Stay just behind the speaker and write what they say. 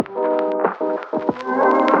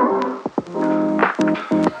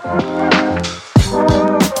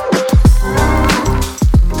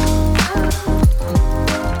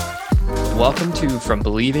to From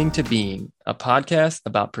Believing to Being, a podcast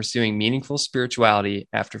about pursuing meaningful spirituality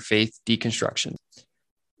after faith deconstruction.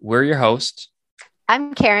 We're your hosts,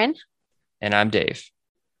 I'm Karen. and I'm Dave.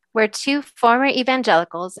 We're two former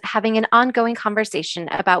evangelicals having an ongoing conversation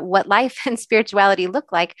about what life and spirituality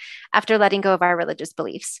look like after letting go of our religious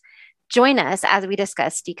beliefs. Join us as we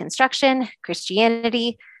discuss deconstruction,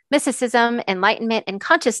 Christianity, mysticism, enlightenment, and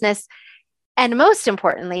consciousness, and most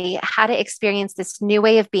importantly, how to experience this new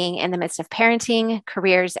way of being in the midst of parenting,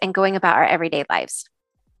 careers, and going about our everyday lives.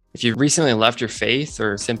 If you've recently left your faith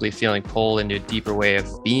or simply feeling pulled into a deeper way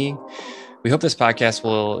of being, we hope this podcast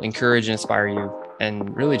will encourage and inspire you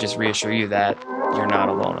and really just reassure you that you're not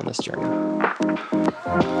alone on this journey.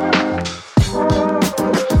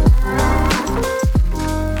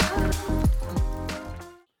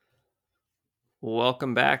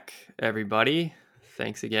 Welcome back, everybody.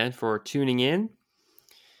 Thanks again for tuning in.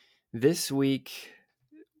 This week,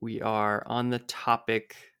 we are on the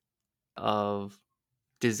topic of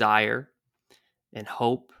desire and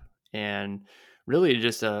hope, and really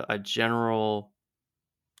just a general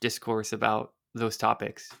discourse about those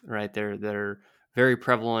topics, right? They're very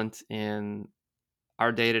prevalent in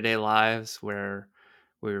our day-to-day lives, where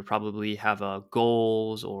we would probably have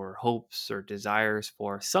goals or hopes or desires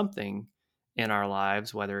for something in our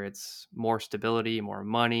lives, whether it's more stability, more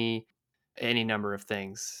money, any number of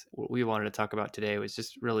things. What we wanted to talk about today was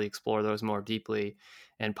just really explore those more deeply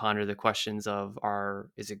and ponder the questions of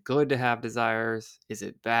is it good to have desires? Is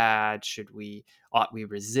it bad? Ought we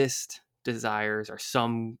resist desires? Are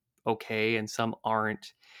some okay and some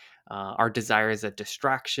aren't? Are desires a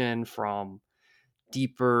distraction from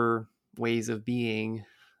deeper ways of being?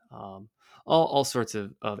 All sorts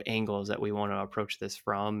of angles that we want to approach this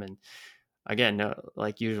from. And again,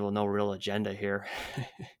 like usual, no real agenda here.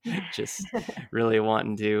 Just really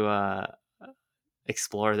wanting to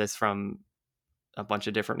explore this from a bunch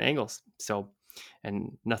of different angles. So,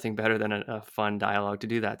 and nothing better than a fun dialogue to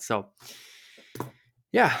do that. So,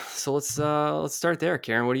 yeah. So let's start there,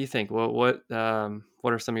 Karen. What do you think? What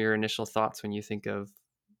are some of your initial thoughts when you think of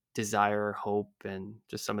desire, hope, and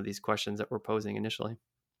just some of these questions that we're posing initially?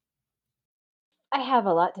 I have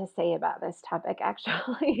a lot to say about this topic,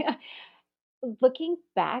 actually. Looking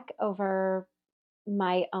back over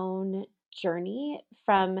my own journey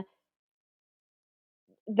from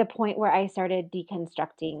the point where I started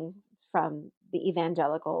deconstructing from the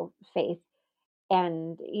evangelical faith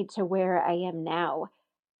and to where I am now,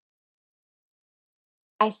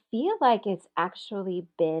 I feel like it's actually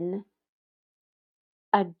been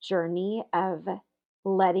a journey of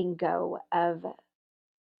letting go of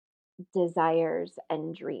desires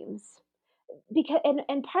and dreams. Because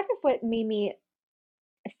and part of what made me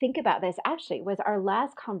think about this actually was our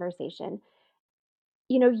last conversation.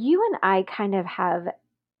 You know, you and I kind of have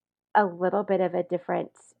a little bit of a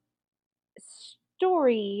different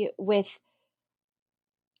story with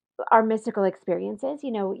our mystical experiences.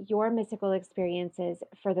 You know, your mystical experiences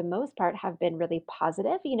for the most part have been really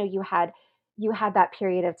positive. You know, you had that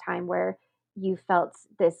period of time where you felt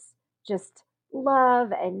this just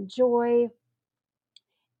love and joy.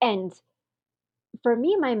 And for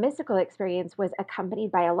me, my mystical experience was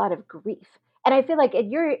accompanied by a lot of grief. And I feel like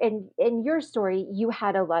in your story, you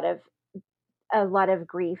had a lot of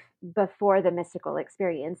grief before the mystical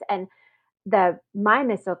experience. And the my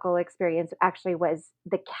mystical experience actually was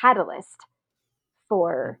the catalyst Mm.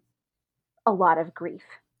 for a lot of grief.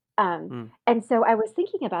 Mm. And so I was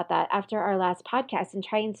thinking about that after our last podcast and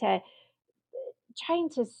trying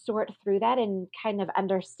to sort through that and kind of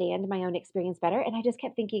understand my own experience better. And I just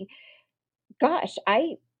kept thinking, gosh,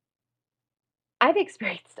 I've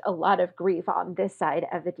experienced a lot of grief on this side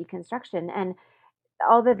of the deconstruction. And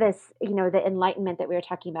all of this, the enlightenment that we were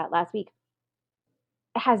talking about last week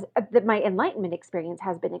my enlightenment experience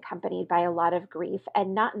has been accompanied by a lot of grief,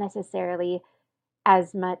 and not necessarily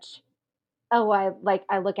as much, oh, I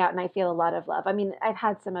look out and I feel a lot of love. I mean, I've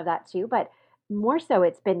had some of that too, but more so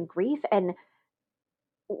it's been grief. And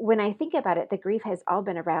when I think about it, the grief has all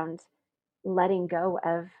been around letting go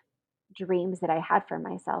of dreams that I had for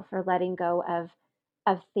myself, or letting go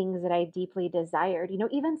of things that I deeply desired. You know,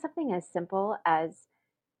 even something as simple as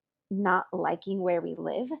not liking where we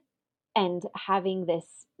live and having this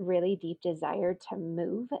really deep desire to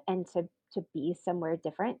move and to be somewhere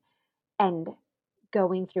different, and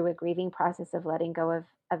going through a grieving process of letting go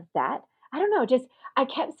of that. I don't know, just I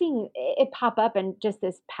kept seeing it pop up, and just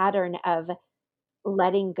this pattern of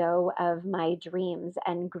letting go of my dreams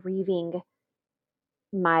and grieving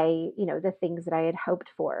the things that I had hoped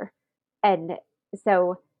for. And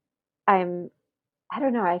so I'm I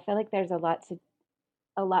don't know, I feel like there's a lot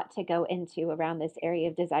a lot to go into around this area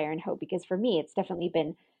of desire and hope because for me it's definitely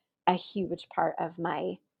been a huge part of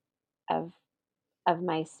of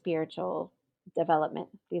my spiritual development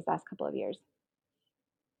these last couple of years.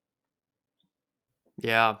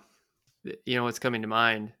 Yeah. What's coming to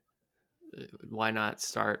mind? Why not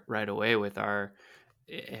start right away with our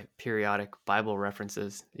periodic Bible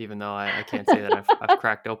references? Even though I can't say that I've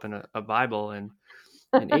cracked open a Bible in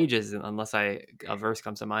ages unless a verse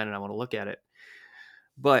comes to mind and I want to look at it.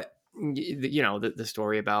 But the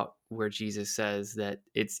story about where Jesus says that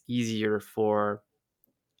it's easier for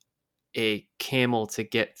a camel to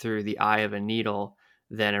get through the eye of a needle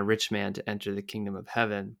than a rich man to enter the kingdom of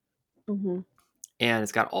heaven. Hmm. And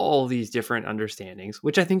it's got all these different understandings,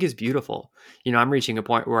 which I think is beautiful. I'm reaching a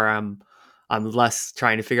point where I'm less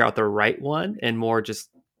trying to figure out the right one and more just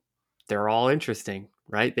they're all interesting,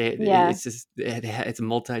 right? Yeah. It's just it's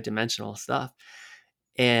multidimensional stuff.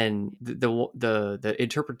 And the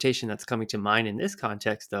interpretation that's coming to mind in this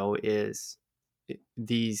context, though, is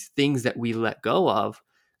these things that we let go of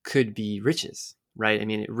could be riches, right? I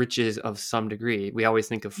mean, riches of some degree. We always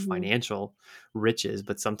think of Hmm. financial riches,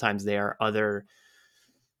 but sometimes they are other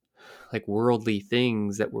like worldly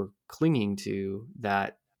things that we're clinging to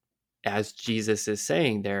that, as Jesus is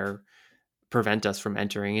saying there, prevent us from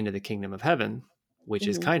entering into the kingdom of heaven, which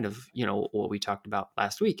is Hmm. kind of, what we talked about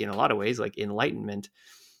last week. In a lot of ways, like enlightenment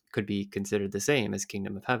could be considered the same as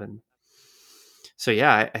kingdom of heaven. So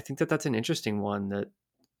yeah, I think that that's an interesting one, that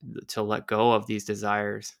to let go of these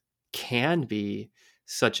desires can be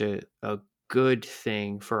such a good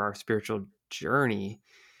thing for our spiritual journey,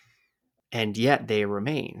 and yet they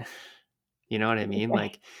remain. You know what I mean?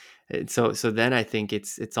 Like, so then I think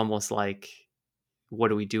it's almost like, what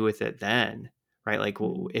do we do with it then? Right? Like,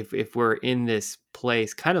 Hmm. if we're in this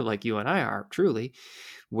place, kind of like you and I are truly,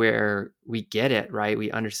 where we get it, right?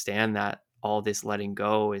 We understand that all this letting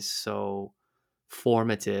go is so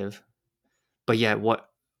formative, but yet what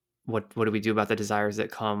do we do about the desires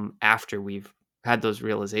that come after we've had those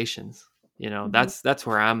realizations? Hmm. That's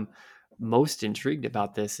where I'm most intrigued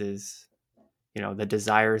about this is, the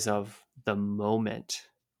desires of the moment,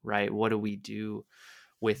 right? What do we do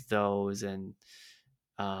with those, and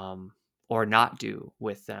um or not do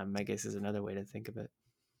with them, I guess, is another way to think of it.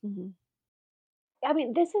 Hmm. I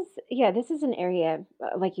mean, this is an area,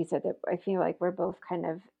 like you said, that I feel like we're both kind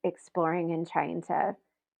of exploring and trying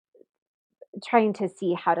to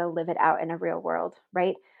see how to live it out in a real world,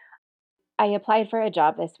 right? I applied for a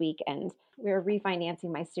job this week and we are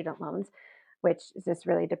refinancing my student loans, which is just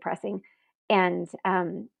really depressing. And,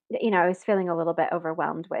 I was feeling a little bit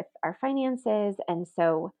overwhelmed with our finances. And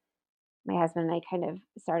so my husband and I kind of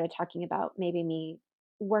started talking about maybe me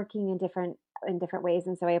working in different ways.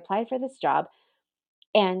 And so I applied for this job.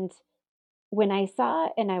 And when I saw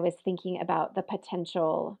and I was thinking about the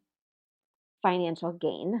potential financial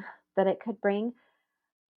gain that it could bring,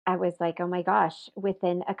 I was like, "Oh my gosh,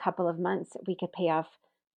 within a couple of months, we could pay off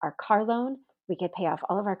our car loan, we could pay off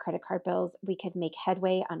all of our credit card bills, we could make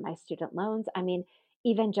headway on my student loans." I mean,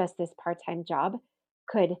 even just this part-time job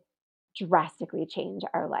could drastically change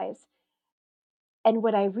our lives. And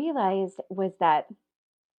what I realized was that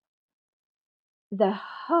the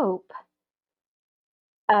hope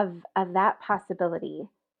of that possibility,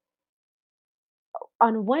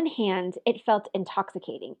 on one hand, it felt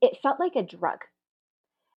intoxicating. It felt like a drug.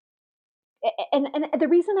 And the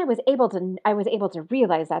reason I was able to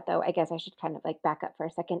realize that, though, I guess I should kind of like back up for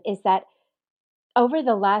a second, is that over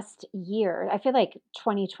the last year, I feel like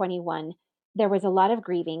 2021, there was a lot of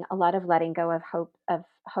grieving, a lot of letting go of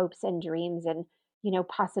hopes and dreams and,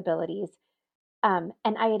 possibilities. And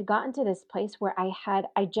I had gotten to this place where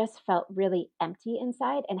I just felt really empty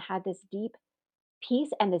inside and had this deep peace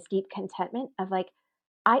and this deep contentment of like,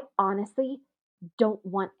 I honestly don't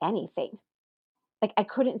want anything. Like, I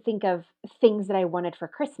couldn't think of things that I wanted for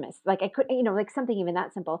Christmas. Like, I couldn't, like something even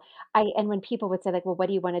that simple. And when people would say like, "Well, what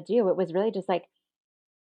do you want to do?" It was really just like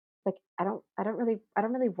I don't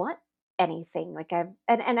really want anything. Like and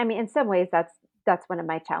I mean in some ways that's one of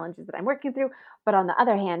my challenges that I'm working through, but on the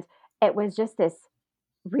other hand, it was just this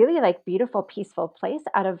really like beautiful peaceful place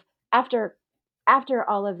out of after after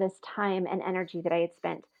all of this time and energy that I had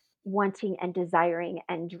spent wanting and desiring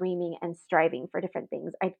and dreaming and striving for different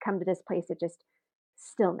things. I'd come to this place of just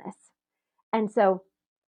stillness. And so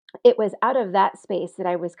it was out of that space that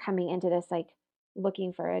I was coming into this like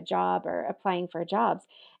looking for a job or applying for jobs.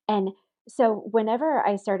 And so whenever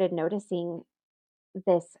I started noticing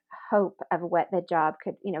this hope of what the job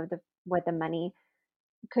could, what the money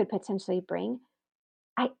could potentially bring,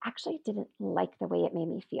 I actually didn't like the way it made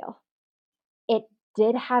me feel. It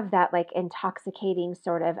did have that like intoxicating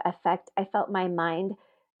sort of effect. I felt my mind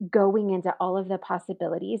going into all of the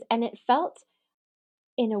possibilities, and it felt,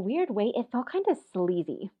 in a weird way, it felt kind of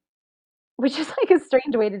sleazy, which is like a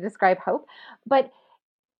strange way to describe hope, but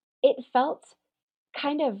it felt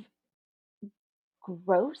kind of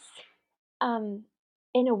gross, um,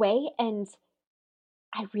 in a way, and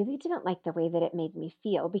I really didn't like the way that it made me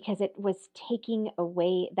feel because it was taking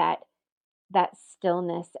away that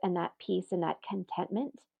stillness and that peace and that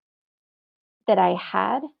contentment that I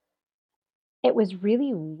had. It was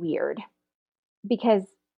really weird because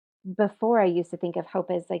before I used to think of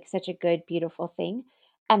hope as like such a good, beautiful thing.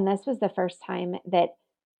 And this was the first time that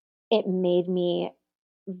it made me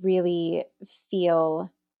really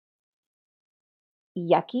feel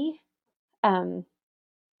yucky. Um,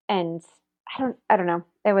 and I don't know.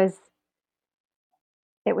 It was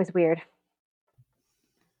weird.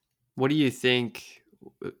 What do you think?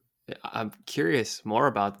 I'm curious more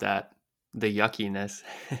about that. The yuckiness.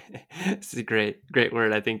 It's a great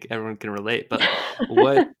word. I think everyone can relate. But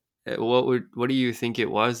what what do you think it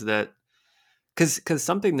was that? Because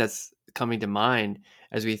something that's coming to mind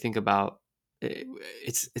as we think about it,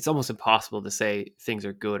 it's almost impossible to say things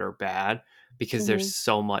are good or bad because there's Hmm.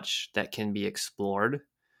 so much that can be explored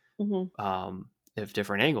Hmm. of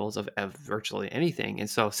different angles of virtually anything. And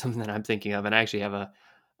so something that I'm thinking of, and I actually have a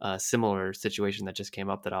similar situation that just came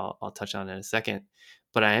up that I'll touch on in a second.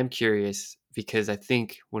 But I am curious because I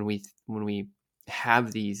think when we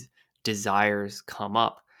have these desires come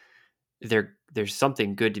up, there's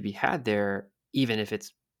something good to be had there, even if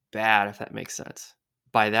it's bad, if that makes sense.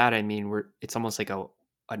 By that I mean it's almost like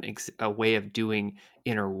a way of doing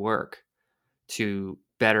inner work to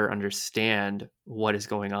better understand what is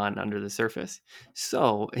going on under the surface.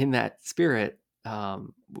 So, in that spirit,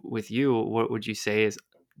 with you, what would you say is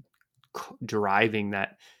driving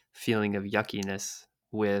that feeling of yuckiness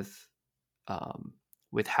um,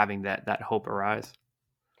 with having that hope arise?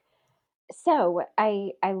 So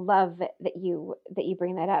I love that you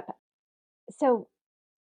bring that up. So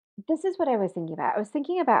this is what I was thinking about. I was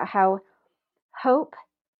thinking about how hope,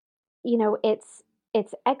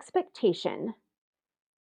 it's expectation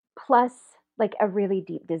plus like a really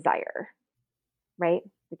deep desire, right?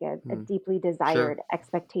 Like a Mm, deeply sure. desired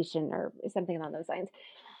expectation or something along those lines.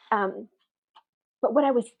 Um, but what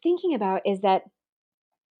I was thinking about is that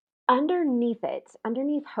underneath it,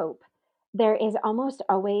 underneath hope, there is almost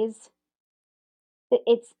always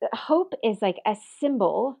it's hope is like a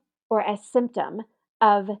symbol or a symptom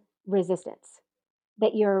of resistance,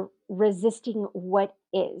 that you're resisting what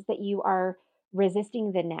is, that you are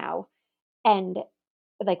resisting the now and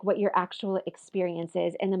like what your actual experience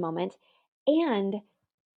is in the moment. And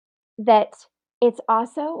that it's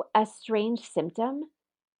also a strange symptom,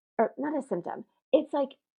 or not a symptom, it's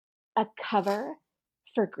like a cover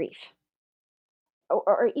for grief,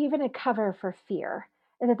 or even a cover for fear.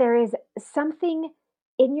 And that there is something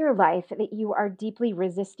in your life that you are deeply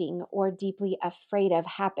resisting or deeply afraid of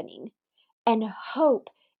happening. And hope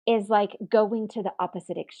is like going to the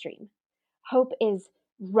opposite extreme. Hope is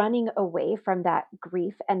running away from that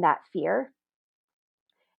grief and that fear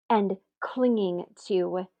and clinging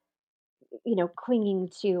to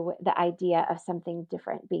the idea of something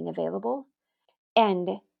different being available.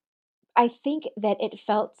 And I think that it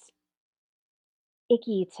felt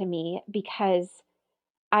icky to me because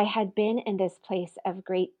I had been in this place of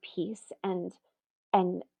great peace and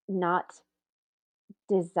not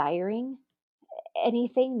desiring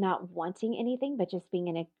anything, not wanting anything, but just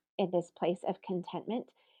being in this place of contentment.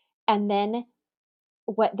 And then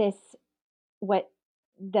what this what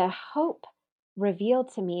the hope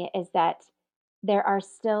revealed to me is that there are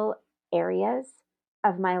still areas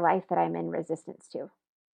of my life that I'm in resistance to.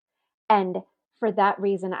 And for that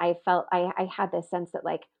reason, I felt I had this sense that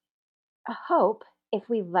like a hope, if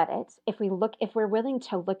we let it, if we're willing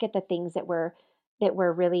to look at the things that we're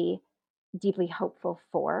really deeply hopeful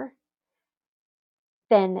for,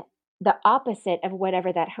 then the opposite of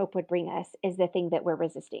whatever that hope would bring us is the thing that we're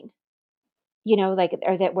resisting, like,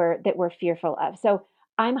 or that we're fearful of. So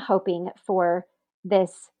I'm hoping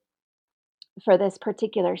this for this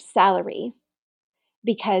particular salary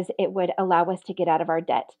because it would allow us to get out of our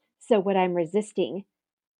debt. So what I'm resisting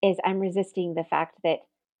the fact that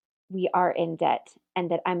we are in debt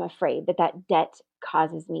and that I'm afraid that that debt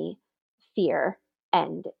causes me fear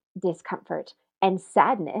and discomfort and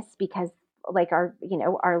sadness because like our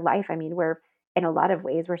life, I mean, we're in a lot of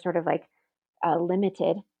ways we're sort of like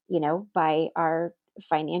limited, by our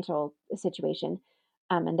financial situation.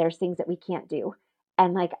 And there's things that we can't do.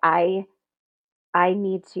 And like I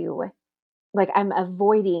need to, like, I'm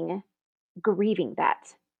avoiding grieving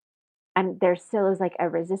that. there still is like a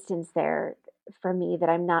resistance there for me that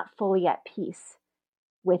I'm not fully at peace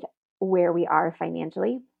with where we are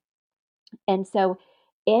financially. And so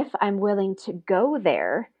if I'm willing to go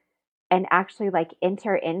there and actually like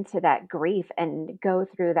enter into that grief and go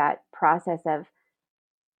through that process of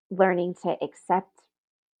learning to accept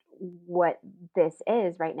what this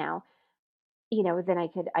is right now, then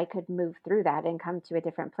I could move through that and come to a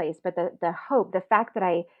different place. But the hope, the fact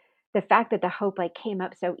that the hope like came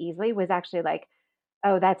up so easily was actually like,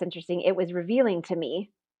 oh, that's interesting. It was revealing to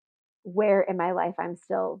me where in my life I'm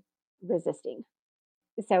still resisting.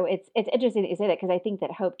 So it's interesting that you say that, because I think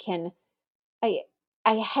that hope can I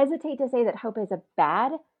I hesitate to say that hope is a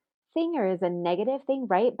bad thing or is a negative thing,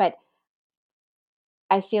 right? But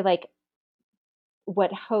I feel like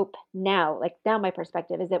what hope now, like now my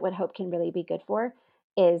perspective is that what hope can really be good for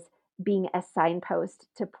is being a signpost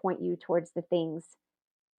to point you towards the things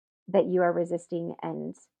that you are resisting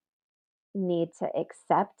and need to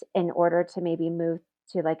accept in order to maybe move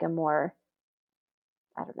to like a more,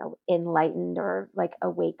 I don't know, enlightened or like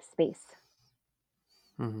awake space.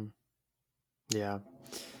 Hmm. Yeah.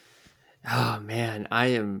 Oh man,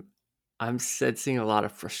 I'm sensing a lot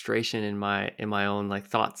of frustration in my own like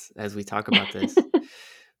thoughts as we talk about this,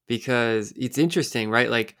 because it's interesting, right?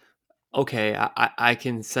 Like, okay, I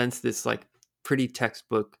can sense this like pretty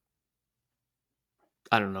textbook.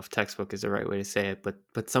 I don't know if textbook is the right way to say it,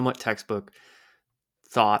 but somewhat textbook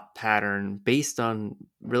thought pattern based on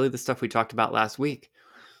really the stuff we talked about last week.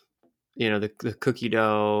 The cookie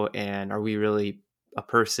dough, and are we really a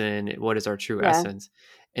person? What is our true Yeah. essence?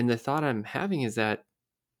 And the thought I'm having is that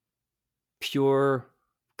pure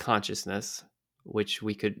consciousness, which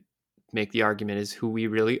we could make the argument is who we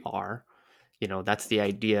really are. That's the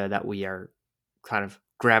idea that we are kind of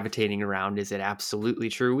gravitating around. Is it absolutely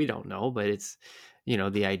true? We don't know, but it's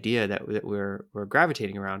the idea that we're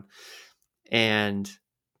gravitating around. And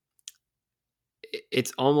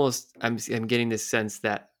it's almost I'm getting this sense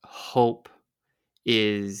that hope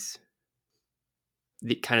is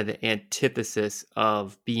the kind of the antithesis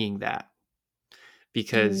of being that,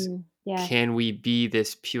 because Yeah. can we be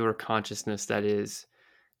this pure consciousness that is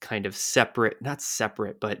kind of separate, not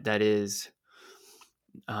separate, but that is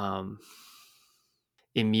um,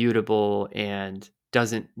 immutable and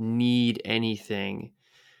doesn't need anything?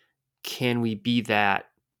 Can we be that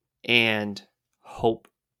and hope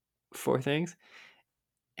for things?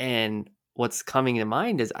 And what's coming to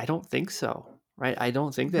mind is I don't think so, right? I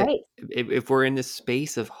don't think that Right. if we're in this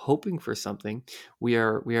space of hoping for something, we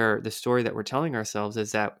are the story that we're telling ourselves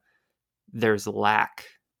is that there's lack,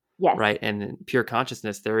 Yes. right? And in pure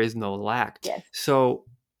consciousness, there is no lack. Yes. So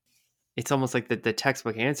it's almost like the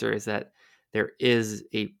textbook answer is that there is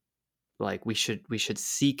a like we should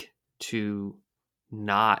seek to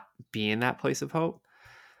not be in that place of hope.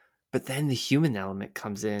 But then the human element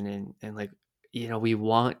comes in, and like we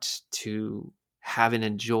want to have an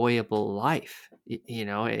enjoyable life.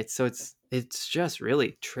 It's just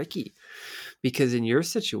really tricky, because in your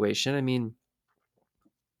situation, I mean,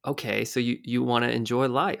 okay, so you want to enjoy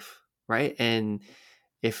life, right? And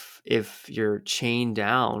if you're chained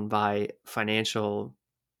down by financial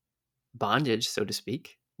bondage, so to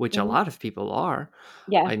speak, which a Hmm. lot of people are.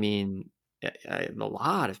 Yeah. I mean, a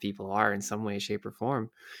lot of people are in some way, shape, or form.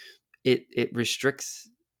 It restricts,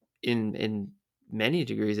 in many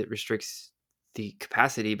degrees, it restricts the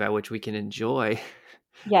capacity by which we can enjoy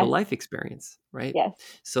the Yes. life experience, right? Yes.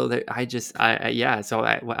 So that I yeah. So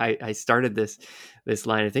I started this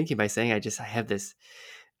line of thinking by saying I have this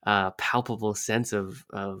palpable sense of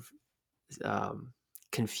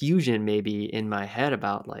confusion maybe in my head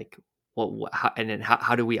about like what how, and then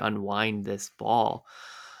how do we unwind this ball,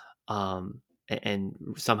 and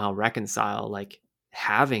somehow reconcile like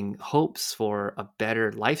having hopes for a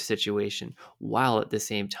better life situation while at the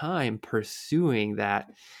same time pursuing that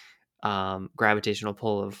gravitational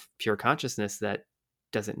pull of pure consciousness that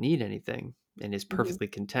doesn't need anything and is Hmm. perfectly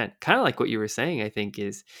content, kind of like what you were saying. I think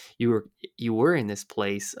is you were you were in this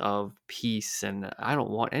place of peace, and I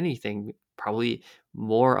don't want anything, probably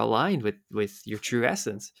more aligned with your true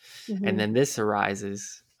essence. And Hmm. then this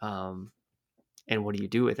arises, and what do you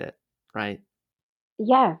do with it, right?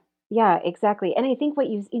 Yeah. Yeah, exactly. And I think what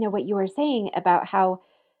you were saying about how,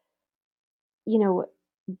 you know,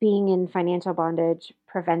 being in financial bondage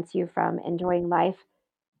prevents you from enjoying life.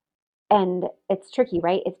 And it's tricky,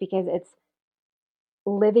 right? It's because it's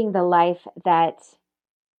living the life that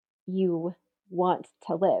you want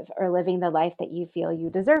to live, or living the life that you feel you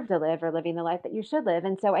deserve to live, or living the life that you should live.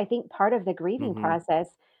 And so I think part of the grieving Hmm. process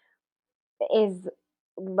is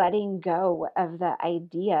letting go of the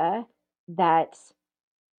idea that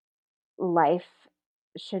life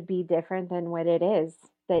should be different than what it is.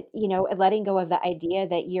 That, letting go of the idea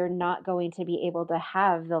that you're not going to be able to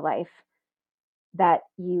have the life that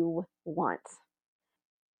you want.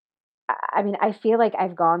 I mean, I feel like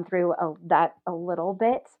I've gone through that a little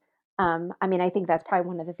bit. I mean, I think that's probably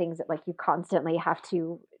one of the things that like you constantly have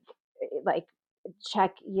to like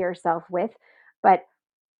check yourself with. But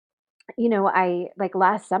I like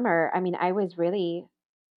last summer. I mean, I was really,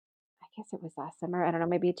 I guess it was last summer. I don't know,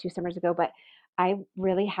 maybe 2 summers ago. But I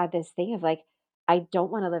really had this thing of like, I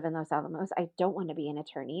don't want to live in Los Alamos. I don't want to be an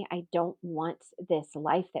attorney. I don't want this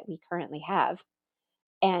life that we currently have.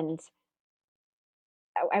 And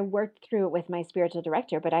I worked through it with my spiritual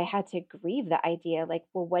director, but I had to grieve the idea like,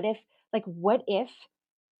 well, like, what if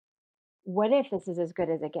this is as good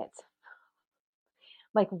as it gets?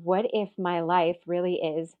 Like, what if my life really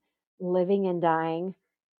is living and dying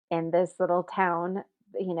in this little town,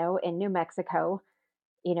 in New Mexico,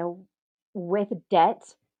 you know, with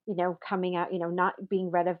debt, coming out, not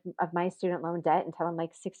being rid of my student loan debt until I'm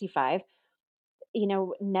like 65,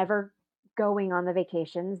 never going on the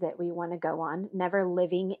vacations that we want to go on, never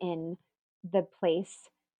living in the place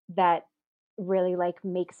that really like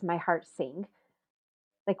makes my heart sing.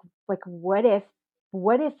 Like what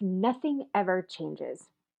if nothing ever changes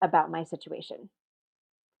about my situation?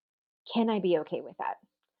 Can I be okay with that?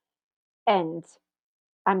 And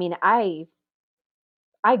I mean, I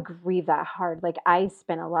grieve that hard. Like I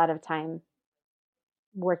spent a lot of time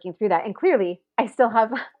working through that and clearly I still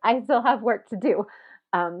have I still have work to do.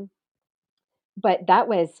 Um but that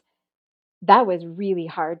was really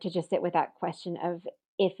hard to just sit with that question of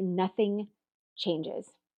if nothing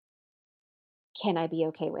changes, can I be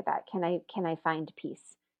okay with that? Can I find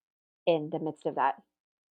peace in the midst of that?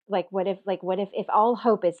 Like what if all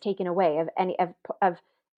hope is taken away of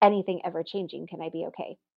anything ever changing, can I be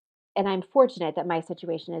okay? And I'm fortunate that my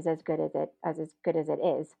situation is as good as it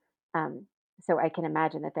is. Um, so I can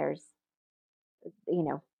imagine that there's, you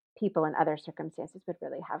know, people in other circumstances would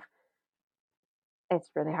really have it's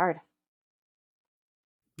really hard.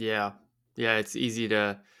 Yeah. Yeah, it's easy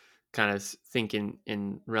to kind of think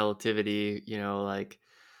in relativity, like,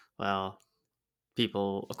 well,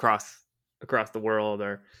 people across the world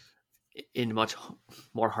are in much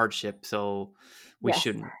more hardship, so we Yes.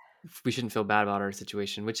 shouldn't we shouldn't feel bad about our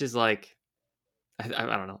situation, which is like I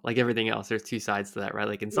don't know, like everything else, there's two sides to that, right?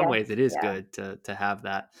 Like in some Yes. ways, it is Yeah. good to have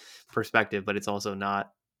that perspective, but it's also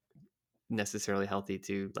not necessarily healthy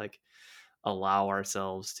to like allow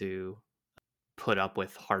ourselves to put up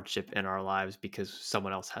with hardship in our lives because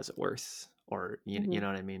someone else has it worse, or you Mhm. know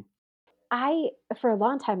what I mean? I for a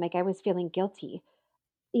long time, like, I was feeling guilty,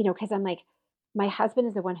 because 'cause I'm like, my husband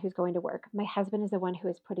is the one who's going to work. My husband is the one who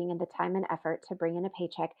is putting in the time and effort to bring in a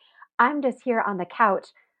paycheck. I'm just here on the couch,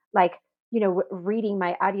 like, reading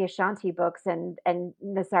my Adyashanti books and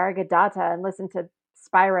Nisargadatta and listen to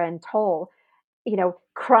Spira and Toll,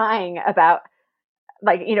 crying about,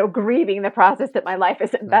 like, grieving the process that my life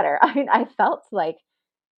isn't Right. better. I mean, I felt like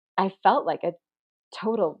a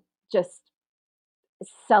total just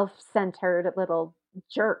self-centered little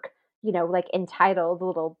jerk, like entitled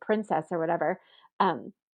little princess or whatever.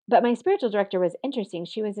 Um, but my spiritual director was interesting.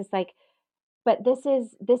 She was just like, "But this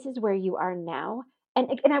is where you are now." And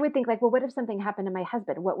I would think like, "Well, what if something happened to my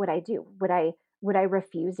husband? What would I do? Would I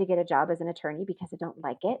refuse to get a job as an attorney because I don't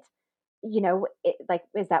like it? Like,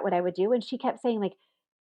 is that what I would do?" And she kept saying like,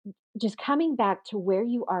 "Just coming back to where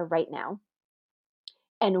you are right now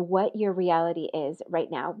and what your reality is right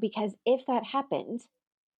now, because if that happened,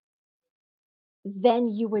 then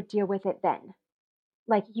you would deal with it then."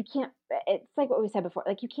 Like, you can't it's like what we said before,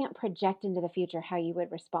 like, you can't project into the future how you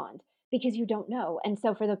would respond because you don't know, and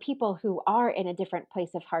so for the people who are in a different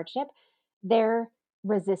place of hardship, their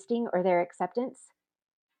resisting or their acceptance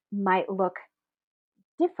might look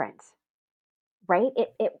different, right?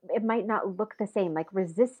 It might not look the same, like,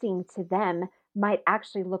 resisting to them might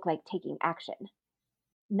actually look like taking action,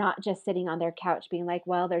 not just sitting on their couch being like,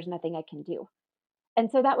 "Well, there's nothing I can do."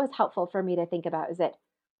 And so that was helpful for me to think about is that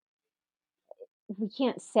we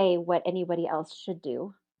can't say what anybody else should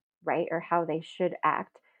do, right? Or how they should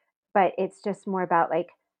act, but it's just more about like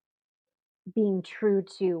being true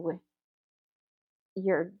to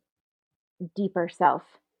your deeper self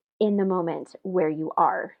in the moment where you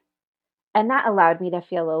are. And that allowed me to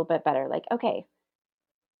feel a little bit better like, okay,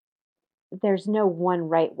 there's no one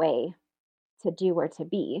right way to do or to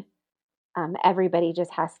be. Everybody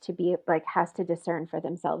just has to be like, has to discern for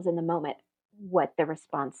themselves in the moment what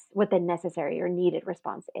the necessary or needed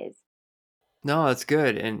response is. No, that's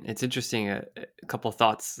good, and it's interesting. A couple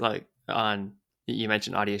thoughts like on you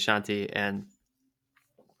mentioned Adi Ashanti, and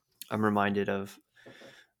I'm reminded of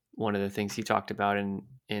one of the things he talked about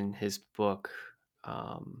in his book,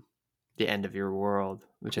 The End of Your World,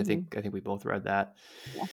 which I Hmm. think we both read that.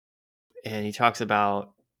 Yeah. And he talks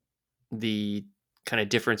about the kind of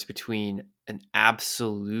difference between an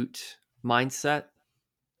absolute mindset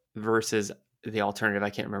versus the alternative.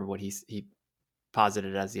 I can't remember what he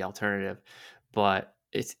posited as the alternative, but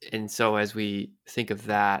and so as we think of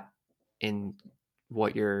that in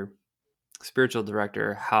what your spiritual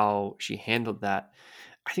director, how she handled that,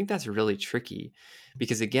 I think that's really tricky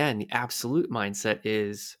because again, the absolute mindset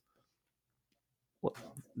is, well,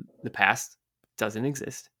 the past doesn't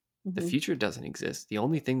exist. The Hmm. future doesn't exist. The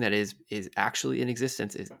only thing that is actually in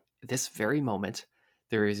existence is this very moment.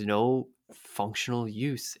 There is no functional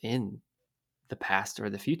use in the past or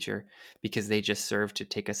the future because they just serve to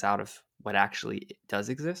take us out of what actually does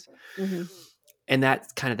exist. Hmm. And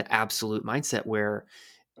that's kind of the absolute mindset where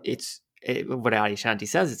what Adi Shanti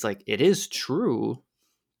says. It's like it is true,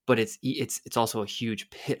 but it's also a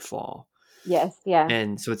huge pitfall. Yes. Yeah.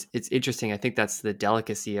 And so it's interesting. I think that's the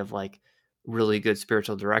delicacy of like really good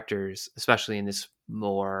spiritual directors, especially in this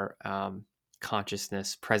more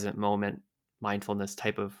consciousness, present moment, mindfulness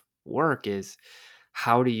type of work, is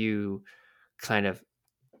how do you kind of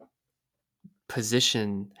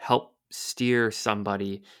help steer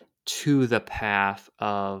somebody to the path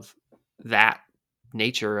of that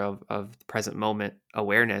nature of present moment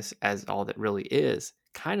awareness as all that really is,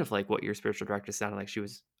 kind of like what your spiritual director sounded like she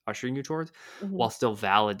was ushering you towards, Hmm. while still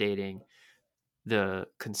validating the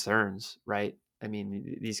concerns, right? I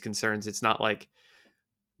mean, these concerns, it's not like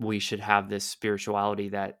we should have this spirituality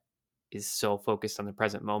that is so focused on the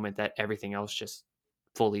present moment that everything else just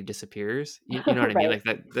fully disappears. You know what I mean? Right.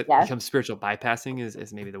 Like that Yes. becomes spiritual bypassing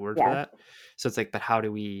is maybe the word for Yes. that. So it's like, but how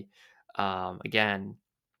do we, again,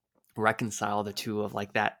 reconcile the two of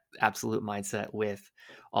like that absolute mindset with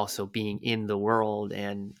also being in the world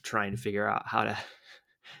and trying to figure out how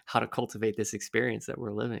to cultivate this experience that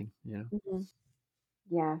we're living, you know? Hmm.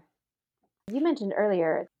 Yeah. You mentioned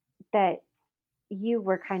earlier that you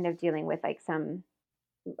were kind of dealing with like some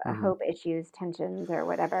Mhm. hope issues, tensions, or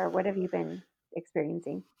whatever. What have you been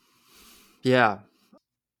experiencing? Yeah.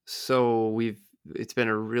 So it's been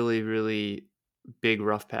a really, really big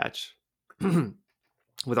rough patch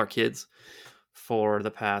with our kids for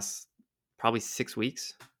the past probably 6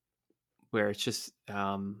 weeks, where it's just,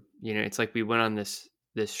 it's like we went on this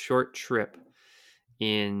short trip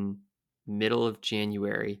in middle of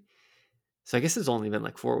January. So I guess it's only been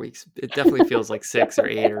like 4 weeks. It definitely feels like 6 or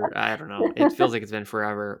 8, or I don't know. It feels like it's been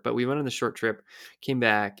forever. But we went on the short trip, came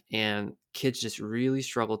back, and kids just really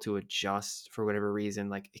struggled to adjust for whatever reason,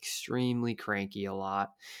 like extremely cranky a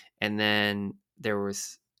lot. And then there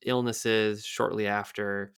was illnesses shortly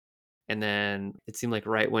after. And then it seemed like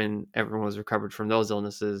right when everyone was recovered from those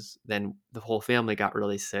illnesses, then the whole family got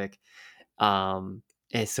really sick. And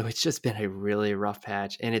so it's just been a really rough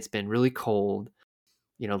patch, and it's been really cold.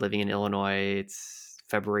 Living in Illinois, it's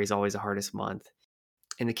February is always the hardest month.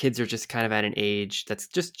 And the kids are just kind of at an age that's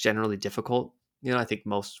just generally difficult. I think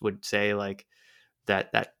most would say like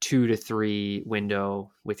that 2 to 3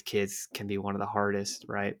 window with kids can be one of the hardest,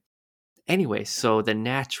 right? Anyway, so the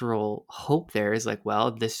natural hope there is like,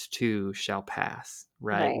 well, this too shall pass,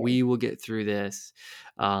 right? Right. We will get through this.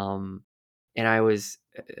 And I was,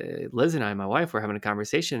 Liz and I, my wife, were having a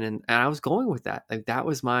conversation, and I was going with that. Like that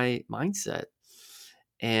was my mindset.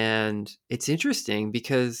 And it's interesting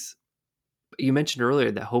because you mentioned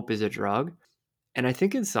earlier that hope is a drug. And I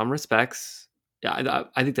think in some respects, yeah,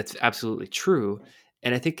 I think that's absolutely true.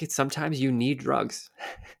 And I think sometimes you need drugs.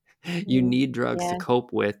 You Mhm. need drugs to Yeah.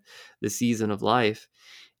 cope with the season of life.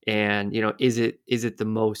 And is it the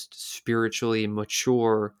most spiritually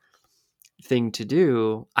mature thing to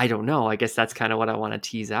do? I don't know. I guess that's kind of what I want to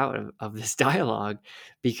tease out of this dialogue,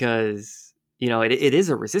 because it is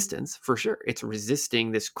a resistance for sure. It's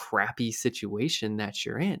resisting this crappy situation that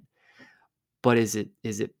you're in. But is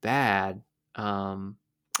it bad? Um,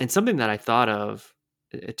 and something that I thought of,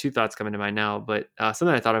 two thoughts coming to mind now, but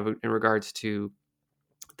something I thought of in regards to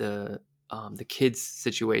the kids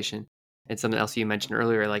situation, and something else you mentioned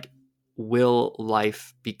earlier, like, will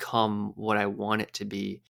life become what I want it to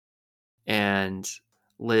be? And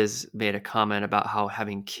Liz made a comment about how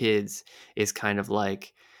having kids is kind of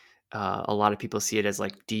like, a lot of people see it as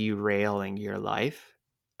like derailing your life.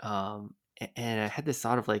 And I had this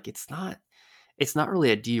thought of like, it's not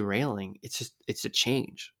really a derailing. It's a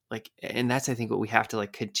change. Like, and that's, I think, what we have to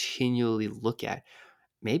like continually look at,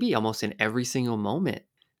 maybe almost in every single moment.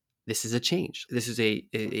 This is a change. This is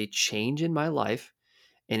a change in my life,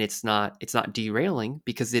 and it's not derailing,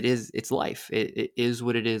 because it's life. It is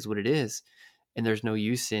what it is, and there's no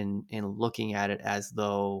use in looking at it as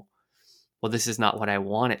though well, this is not what I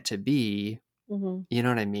want it to be. Mhm. You know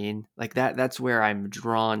what I mean? Like that's where I'm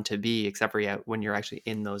drawn to be, except for yeah, when you're actually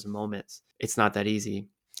in those moments, it's not that easy.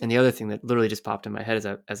 And the other thing that literally just popped in my head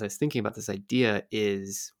as I was thinking about this idea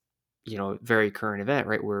is, very current event,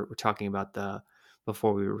 right? We're talking about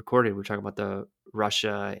before we recorded, we're talking about the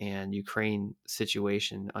Russia and Ukraine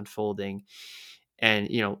situation unfolding. And,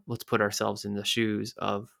 let's put ourselves in the shoes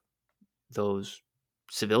of those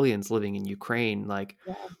civilians living in Ukraine. Like,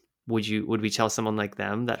 Yeah. would we tell someone like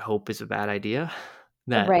them that hope is a bad idea?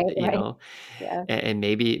 That, Right, right. Yeah. and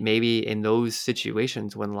maybe in those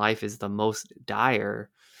situations when life is the most dire,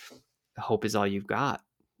 hope is all you've got.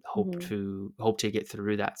 Mhm. Hope to get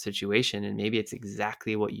through that situation, and maybe it's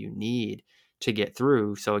exactly what you need to get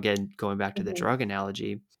through. So again, going back to the Mhm. drug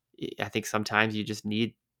analogy, I think sometimes you just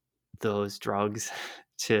need those drugs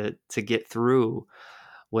to get through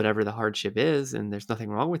whatever the hardship is, and there's nothing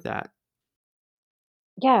wrong with that.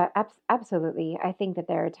 Yeah, absolutely. I think that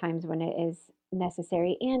there are times when it is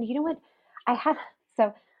necessary. And you know what? I had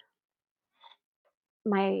so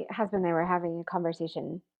my husband and I were having a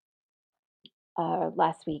conversation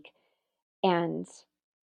last week, and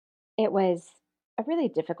it was a really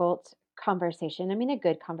difficult conversation. I mean, a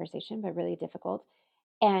good conversation, but really difficult.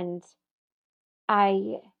 And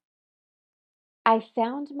I I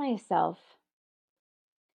found myself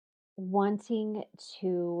wanting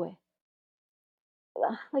to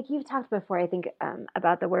like you've talked before, I think,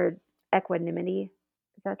 about the word equanimity.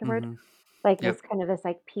 Is that the word? Hmm. Like Yep. this kind of this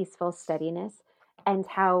like peaceful steadiness, and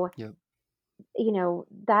how Yep.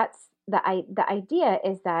 that's the idea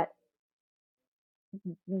is that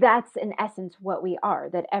that's in essence what we are.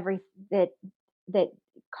 That that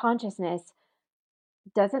consciousness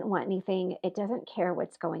doesn't want anything. It doesn't care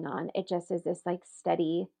what's going on. It just is this like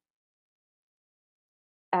steady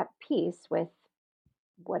at peace with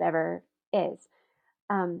whatever is.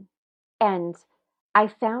 Um, and I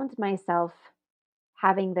found myself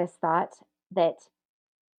having this thought that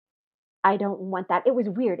I don't want that. It was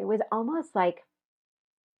weird. It was almost like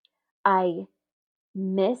I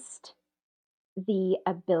missed the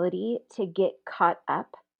ability to get caught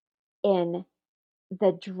up in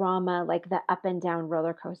the drama, like the up and down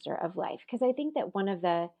roller coaster of life. Because I think that one of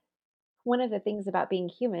the things about being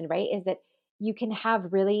human, right, is that you can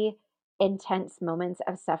have really intense moments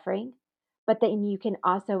of suffering, but then you can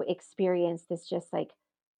also experience this just like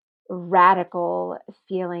radical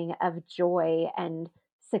feeling of joy and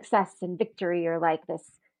success and victory, or like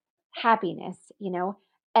this happiness.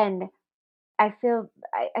 And I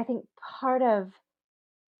think part of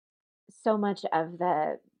so much of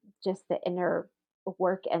the just the inner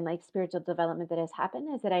work and like spiritual development that has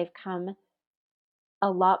happened is that I've come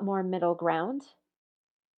a lot more middle ground.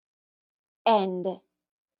 And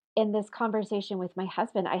in this conversation with my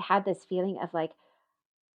husband, I had this feeling of like,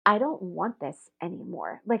 I don't want this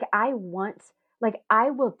anymore. Like, I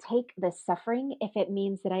will take the suffering if it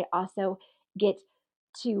means that I also get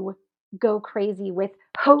to go crazy with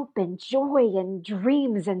hope and joy and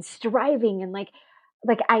dreams and striving. And like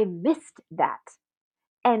I missed that.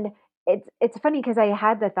 And it's funny because I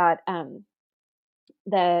had the thought,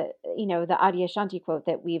 the Adyashanti quote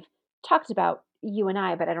that we've talked about, you and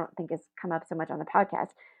I, but I don't think has come up so much on the podcast.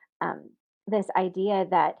 Um, this idea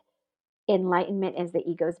that enlightenment is the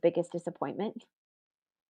ego's biggest disappointment.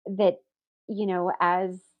 That,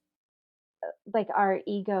 as like our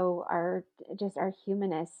ego, our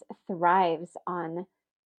humanness thrives on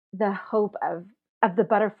the hope of the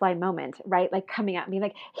butterfly moment, right? Like coming at me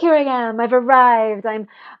like, here I am, I've arrived.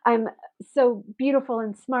 I'm so beautiful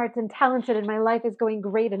and smart and talented and my life is going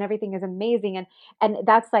great and everything is amazing. And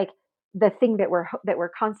that's like the thing that we're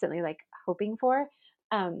constantly like hoping for.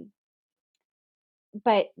 Um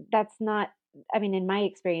but that's not, I mean, in my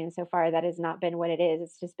experience so far, that has not been what it is.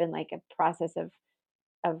 It's just been like a process of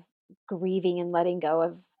grieving and letting go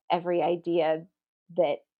of every idea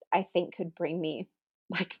that I think could bring me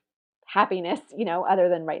like happiness, other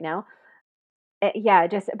than right now. Yeah,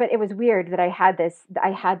 just but it was weird that I had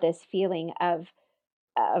this feeling of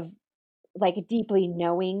like deeply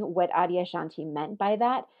knowing what Adyashanti meant by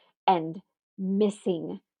that, and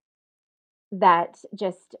missing that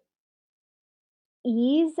just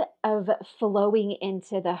ease of flowing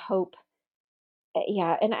into the hope.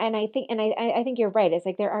 Yeah, and I think you're right. It's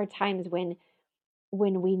like there are times when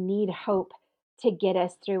we need hope to get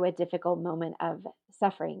us through a difficult moment of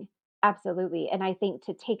suffering. Absolutely. And I think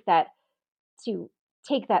to take that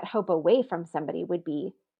hope away from somebody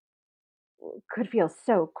could feel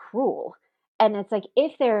so cruel. And it's like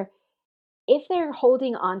if they're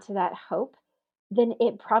holding on to that hope, then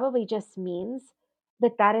it probably just means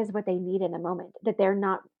that that is what they need in the moment. That they're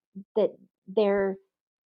not that they're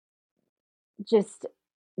just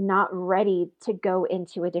not ready to go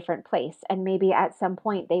into a different place. And maybe at some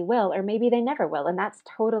point they will, or maybe they never will. And that's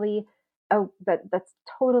totally, oh, that's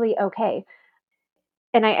totally okay.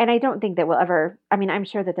 And I don't think that we'll ever, I mean, I'm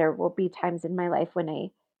sure that there will be times in my life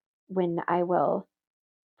when I will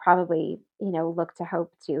probably, look to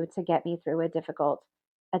hope to get me through a difficult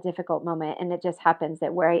moment. And it just happens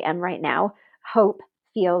that where I am right now, hope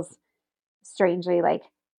feels strangely like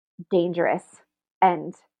dangerous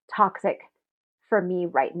and toxic for me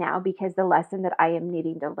right now because the lesson that I am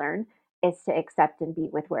needing to learn is to accept and be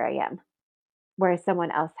with where I am. Whereas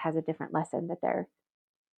someone else has a different lesson that they're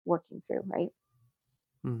working through, right?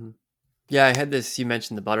 Hmm. Yeah, I had this. You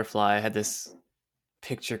mentioned the butterfly. I had this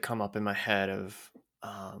picture come up in my head of,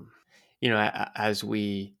 um, as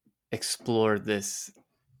we explore this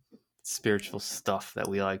spiritual stuff that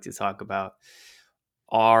we like to talk about,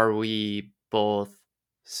 are we both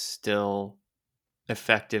still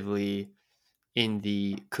effectively in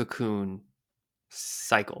the cocoon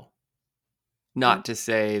cycle? Mm, Not to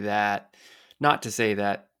say that, not to say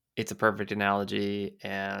that it's a perfect analogy,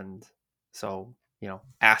 and so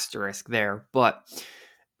asterisk there, but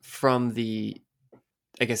from the,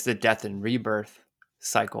 I guess, the death and rebirth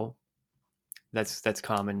cycle that's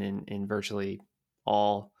common in virtually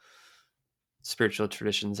all spiritual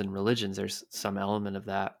traditions and religions. There's some element of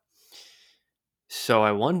that. So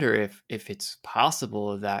I wonder if it's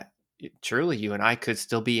possible that truly you and I could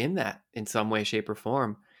still be in that in some way, shape, or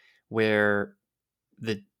form, where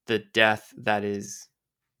the death that is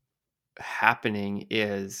happening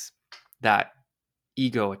is that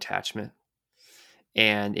ego attachment.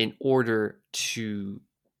 And in order to,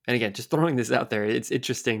 and again, just throwing this out there, it's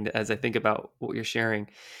interesting as I think about what you're sharing.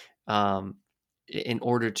 Um, in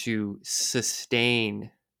order to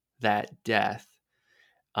sustain that death,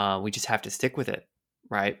 we just have to stick with it,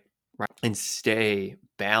 right? Right. And stay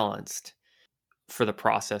balanced for the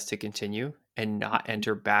process to continue and not mhm.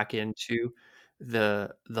 enter back into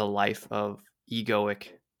the life of egoic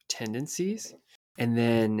tendencies. And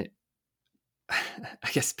then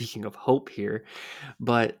I guess speaking of hope here,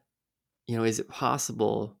 but is it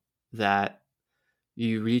possible that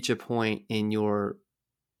you reach a point in your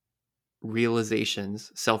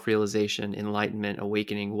realizations, self-realization, enlightenment,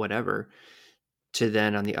 awakening, whatever, to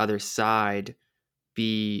then on the other side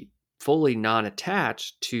be fully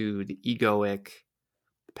non-attached to the egoic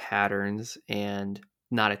patterns and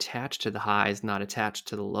not attached to the highs, not attached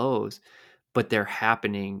to the lows, but they're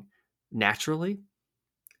happening naturally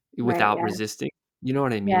Right. without Yeah. resisting. You know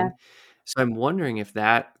what I Yeah. mean? So I'm wondering if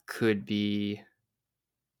that could be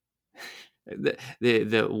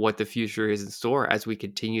the what the future is in store as we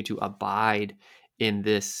continue to abide in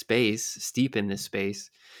this space, steep in this space.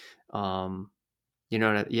 Um,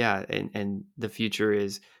 yeah, and the future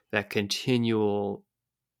is that continual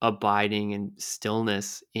abiding and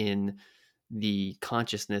stillness in the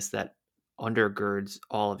consciousness that undergirds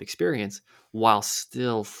all of experience while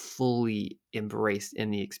still fully embraced in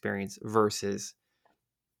the experience versus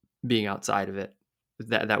being outside of it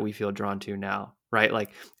that we feel drawn to now, right?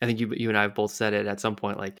 Like I think you and I have both said it at some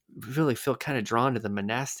point, like we really feel kind of drawn to the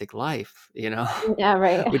monastic life, Yeah.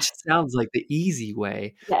 Right. which sounds like the easy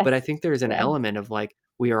way, Yes. but I think there's an Yeah. element of like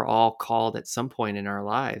we are all called at some point in our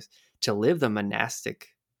lives to live the monastic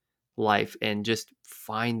life and just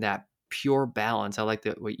find that pure balance. I like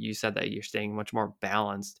that what you said, that you're staying much more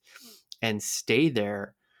balanced and stay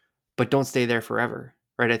there, but don't stay there forever,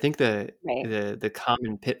 right? I think Right. the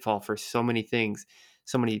common pitfall for so many things,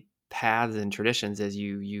 so many paths and traditions, is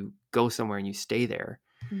you go somewhere and you stay there.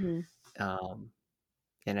 Hmm. Um,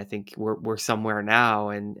 and I think we're somewhere now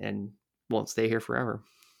and won't stay here forever.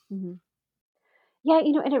 Hmm. Yeah.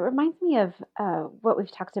 And it reminds me of what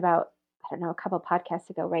we've talked about. I don't know, a couple podcasts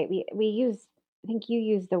ago, right? We use. I think you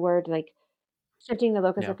use the word like shifting the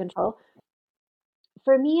locus Yeah. of control.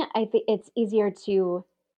 For me, I think it's easier to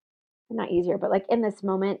not easier, but like in this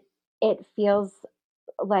moment, it feels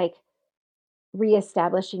like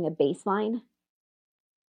reestablishing a baseline.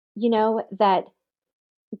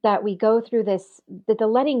 That we go through this, that the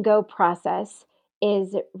letting go process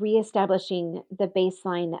is reestablishing the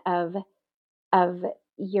baseline of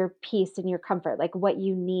your peace and your comfort, like what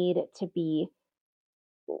you need to be,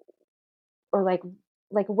 or like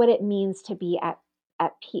what it means to be at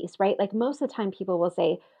peace, right? Like most of the time people will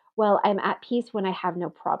say, well, I'm at peace when I have no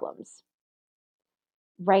problems,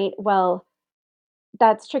 right? Well,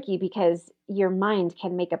 that's tricky because your mind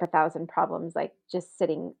can make up a thousand problems, like just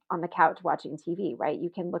sitting on the couch watching TV, right? You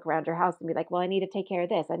can look around your house and be like, well, I need to take care of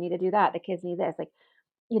this, I need to do that, the kids need this. Like,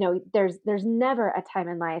 there's never a time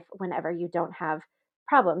in life whenever you don't have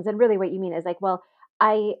problems. And really what you mean is like, well,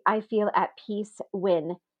 I feel at peace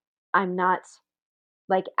when I'm not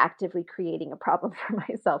like actively creating a problem for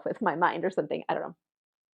myself with my mind or something. I don't know.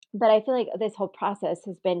 But I feel like this whole process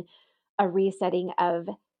has been a resetting of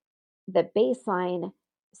the baseline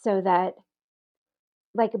so that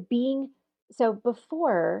like being so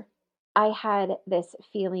before I had this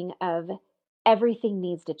feeling of everything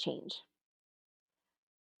needs to change.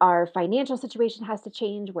 Our financial situation has to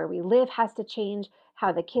change, where we live has to change,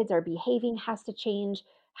 how the kids are behaving has to change,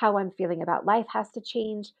 how I'm feeling about life has to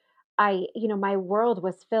change. My world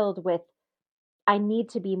was filled with I need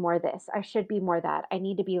to be more this. I should be more that. I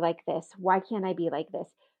need to be like this. Why can't I be like this?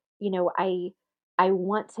 I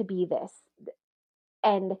want to be this.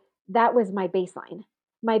 And that was my baseline.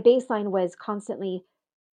 My baseline was constantly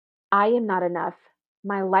I am not enough.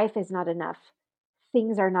 My life is not enough.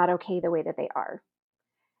 Things are not okay the way that they are.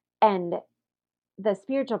 And the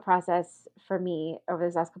spiritual process for me over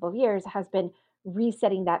this last couple of years has been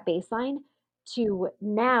resetting that baseline to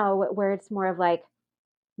now where it's more of like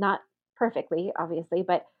not perfectly, obviously,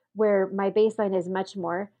 but where my baseline is much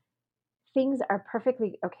more things are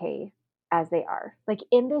perfectly okay as they are. Like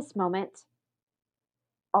in this moment,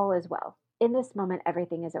 all is well. In this moment,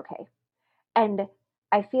 everything is okay. And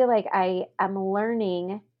I feel like I am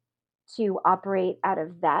learning to operate out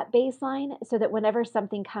of that baseline so that whenever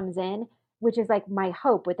something comes in, which is like my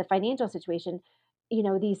hope with the financial situation,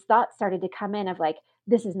 these thoughts started to come in of like,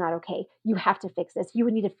 this is not okay. You have to fix this. You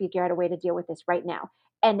would need to figure out a way to deal with this right now.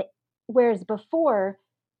 And whereas before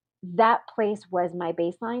that place was my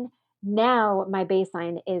baseline, now my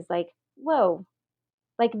baseline is like, whoa,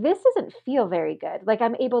 like this doesn't feel very good. Like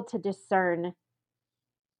I'm able to discern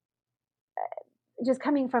just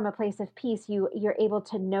coming from a place of peace, you're able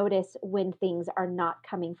to notice when things are not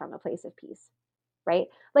coming from a place of peace, right?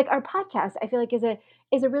 Like our podcast, I feel like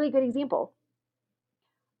is a really good example.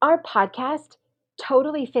 Our podcast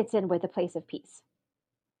totally fits in with a place of peace.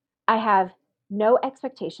 I have no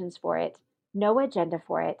expectations for it, no agenda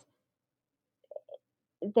for it.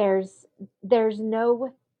 There's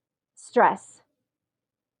no stress.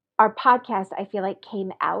 Our podcast, I feel like,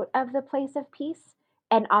 came out of the place of peace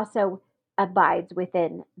and also abides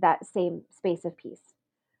within that same space of peace.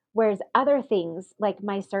 Whereas other things, like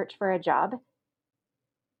my search for a job,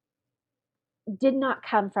 did not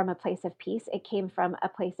come from a place of peace. It came from a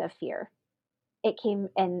place of fear. It came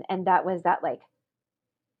and that was that like,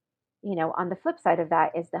 on the flip side of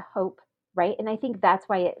that is the hope, right? And I think that's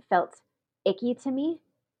why it felt icky to me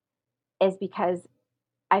is because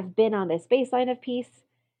I've been on this baseline of peace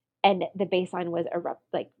and the baseline was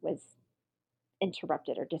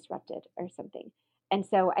interrupted or disrupted or something. And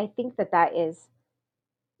so I think that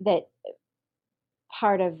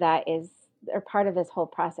part of that is or part of this whole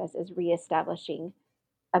process is reestablishing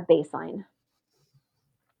a baseline.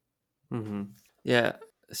 Mm-hmm. Yeah.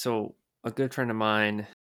 So a good friend of mine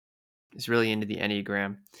is really into the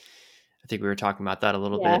Enneagram. I think we were talking about that a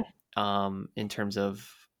little Yeah. bit in terms of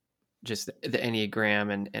just the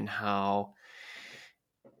Enneagram and how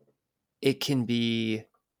it can be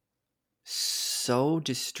so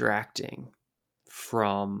distracting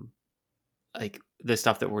from like the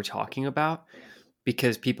stuff that we're talking about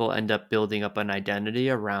because people end up building up an identity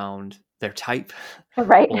around their type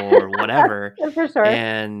Right. or whatever, For sure.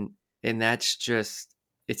 and that's just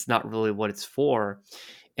it's not really what it's for.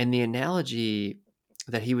 And the analogy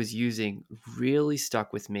that he was using really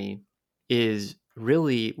stuck with me is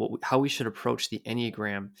really how we should approach the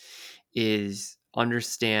Enneagram is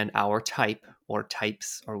understand our type or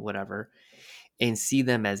types or whatever and see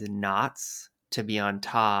them as knots to be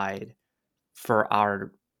untied for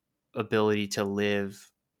our ability to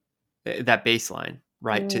live that baseline,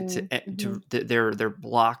 right? Mhm. They're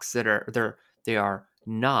blocks that they are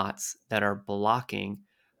knots that are blocking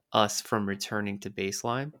us from returning to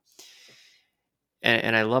baseline.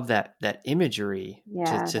 And I love that imagery Yeah,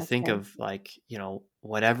 to that's think good. of like,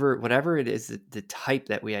 whatever it is the type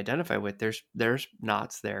that we identify with, there's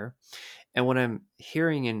knots there. And what I'm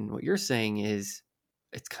hearing and what you're saying is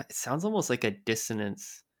it sounds almost like a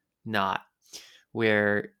dissonance knot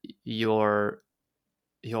where your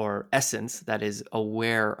your essence that is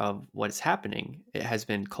aware of what is happening, it has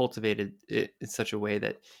been cultivated in such a way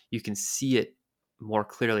that you can see it more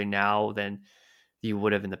clearly now than you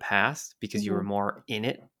would have in the past because you were Mhm. more in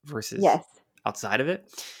it versus Yes. outside of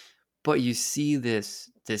it. But you see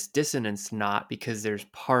this dissonance not because there's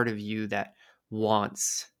part of you that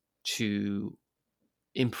wants to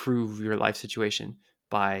improve your life situation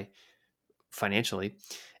by financially,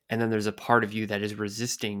 and then there's a part of you that is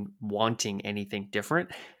resisting wanting anything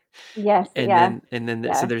different. Yes, And yeah. so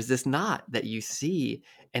Yeah. there's this knot that you see,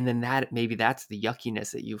 and then that maybe that's the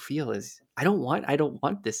yuckiness that you feel is I don't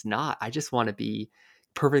want this knot. I just want to be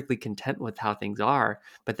perfectly content with how things are,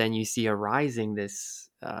 but then you see arising this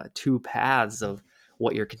two paths of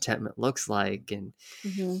what your contentment looks like,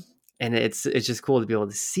 Mm-hmm. and it's just cool to be able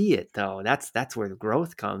to see it, though. That's where the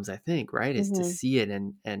growth comes, I think, right? Is to Mm-hmm. see it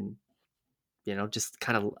and just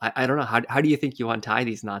kind of, I don't know, how do you think you untie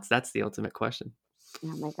these knots? That's the ultimate question.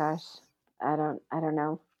 Oh my gosh. I don't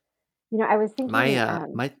know. I was My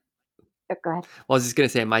thinking, my oh, go ahead. Well, I was just gonna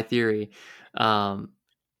say my theory um,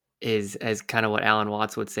 is as kind of what Alan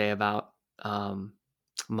Watts would say about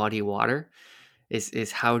muddy water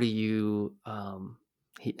is how do you I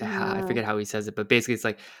Uh, forget how he says it, but basically it's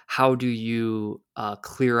like, how do you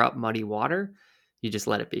clear up muddy water? You just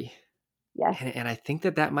let it be. yes. And I think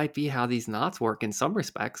that might be how these knots work in some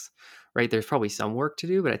respects, right? There's probably some work to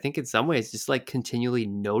do, but I think in some ways, just like continually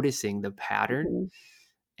noticing the pattern Mm-hmm.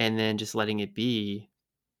 and then just letting it be.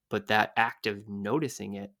 But that act of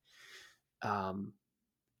noticing it, um,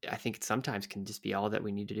 I think it sometimes can just be all that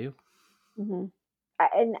we need to do. Mm-hmm.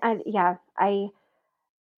 Yeah,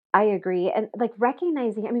 I agree. And like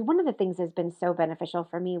recognizing, I mean, one of the things that's been so beneficial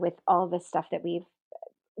for me with all this stuff that we've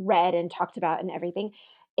read and talked about and everything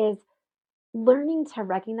is learning to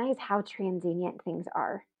recognize how transient things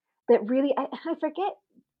are. That really, I forget.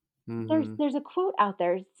 There's Hmm. there's a quote out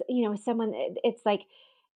there. Someone. It's like,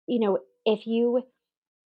 you know, if you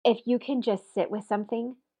can just sit with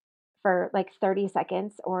something for like 30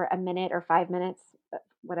 seconds or a minute or 5 minutes,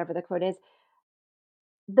 whatever the quote is,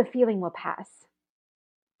 the feeling will pass,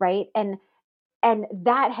 right? And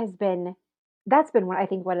that's been what I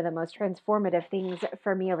think one of the most transformative things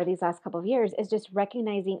for me over these last couple of years is just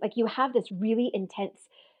recognizing like you have this really intense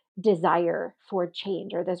desire for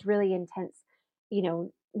change or this really intense,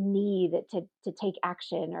 need to take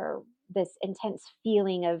action or this intense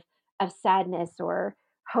feeling of sadness or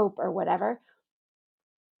hope or whatever.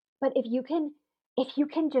 But if you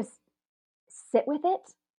can just sit with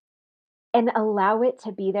it and allow it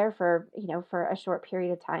to be there for a short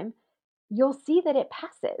period of time, you'll see that it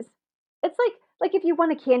passes. It's like if you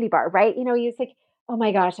want a candy bar, right? You like, "Oh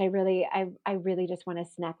my gosh, I really just want a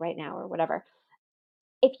snack right now," or whatever.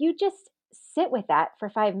 If you just sit with that for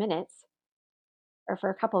 5 minutes or for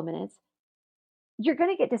a couple of minutes, you're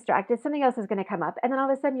gonna get distracted, something else is gonna come up, and then all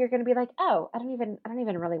of a sudden you're gonna be like, "Oh, I don't even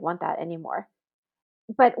really want that anymore."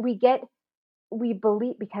 But we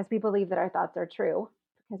believe because we believe that our thoughts are true,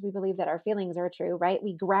 because we believe that our feelings are true, right?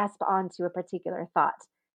 We grasp onto a particular thought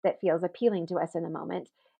that feels appealing to us in the moment,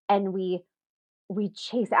 and we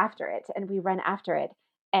chase after it and we run after it,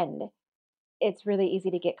 and it's really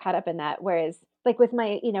easy to get caught up in that. Whereas, like with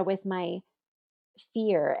my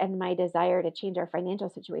fear and my desire to change our financial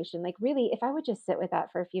situation, like really, if I would just sit with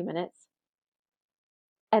that for a few minutes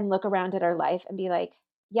and look around at our life and be like,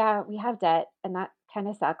 yeah, we have debt and that kind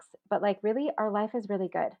of sucks, but like really, our life is really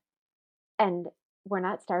good and we're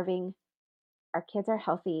not starving. Our kids are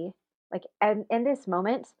healthy. Like, and in this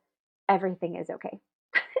moment, everything is okay.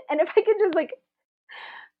 And if I can just like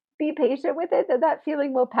be patient with it, then that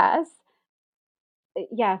feeling will pass.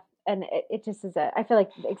 Yeah, and it just is I feel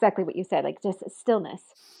like exactly what you said, like just stillness,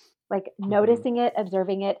 like Hmm. noticing it,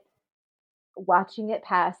 observing it, watching it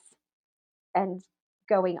pass, and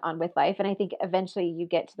going on with life. And I think eventually you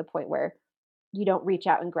get to the point where you don't reach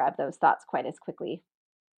out and grab those thoughts quite as quickly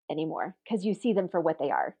anymore because you see them for what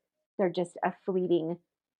they are. They're just a fleeting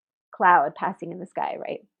cloud passing in the sky,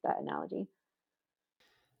 right? That analogy.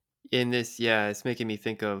 In this, yeah, it's making me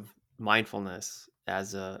think of mindfulness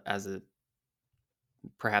as a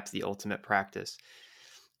perhaps the ultimate practice,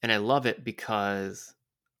 and I love it because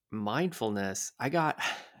mindfulness. I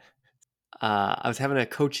was having a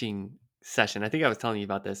coaching session. I think I was telling you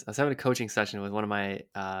about this. I was having a coaching session with one of my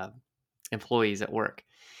employees at work,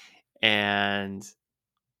 and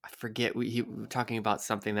I forget we were talking about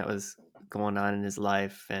something that was going on in his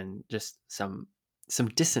life, and just some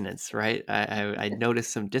dissonance, right? I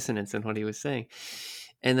noticed some dissonance in what he was saying,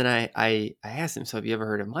 and then I asked him, "So have you ever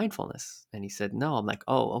heard of mindfulness?" And he said, "No." I'm like,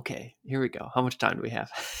 "Oh, okay. Here we go. How much time do we have?"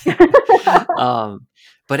 um,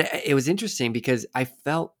 but it was interesting because I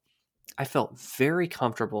felt very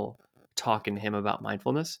comfortable talking to him about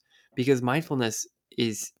mindfulness, because mindfulness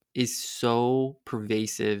is so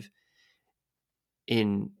pervasive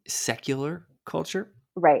in secular culture,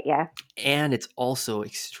 Right, yeah. and it's also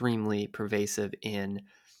extremely pervasive in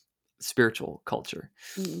spiritual culture.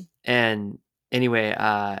 Mm. And anyway,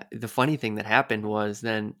 the funny thing that happened was,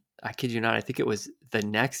 then I kid you not, I think it was the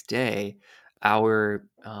next day, our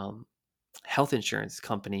health insurance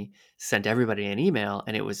company sent everybody an email,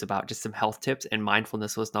 and it was about just some health tips, and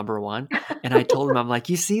mindfulness was number one. And I told him, I'm like,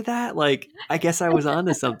 you see that? Like, I guess I was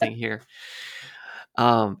onto something here.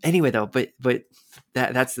 Anyway, though, but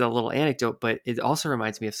that's the little anecdote. But it also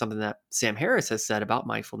reminds me of something that Sam Harris has said about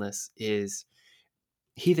mindfulness. Is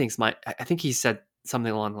he thinks I think he said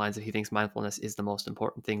something along the lines of he thinks mindfulness is the most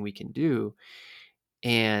important thing we can do,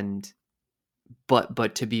 and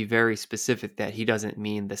but to be very specific, that he doesn't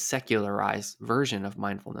mean the secularized version of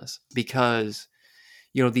mindfulness, because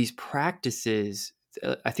these practices,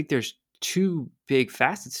 I think there's two big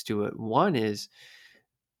facets to it. One is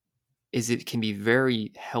it can be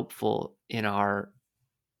very helpful in our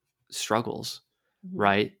struggles, Mhm.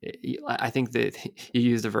 right? I think that you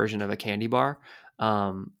use the version of a candy bar.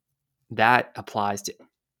 Um, that applies to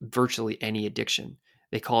virtually any addiction.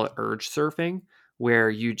 They call it urge surfing, where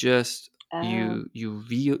you just Oh,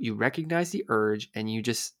 you recognize the urge, and you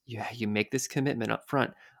make this commitment up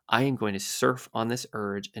front. I am going to surf on this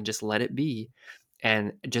urge and just let it be.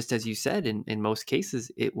 And just as you said, in most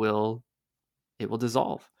cases, it will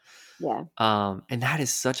dissolve. yeah. And that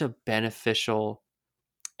is such a beneficial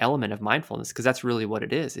element of mindfulness, because that's really what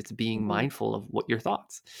it is. It's being Mhm. mindful of what your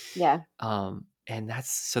thoughts. Yeah. And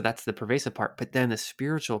that's the pervasive part. But then the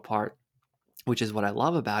spiritual part, which is what I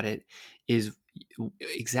love about it, is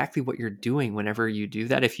exactly what you're doing whenever you do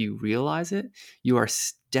that. If you realize it, you are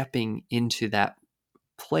stepping into that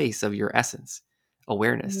place of your essence,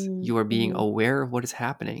 awareness. Mhm. You are being Mhm. aware of what is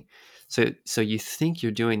happening. So you think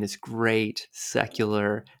you're doing this great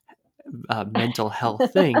secular mental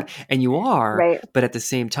health thing, and you are, Right. but at the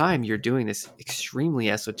same time, you're doing this extremely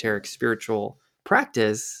esoteric spiritual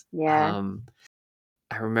practice. Yeah.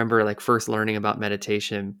 I remember like first learning about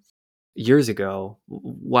meditation years ago,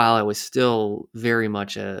 while I was still very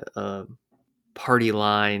much a party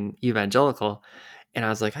line evangelical, and I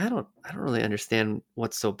was like, I don't really understand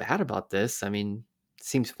what's so bad about this. I mean, it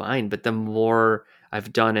seems fine. But the more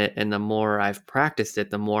I've done it and the more I've practiced it,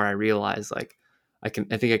 the more I realize, like, I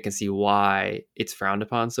think I can see why it's frowned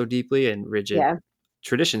upon so deeply in rigid Yeah.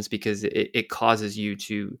 traditions, because it causes you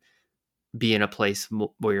to be in a place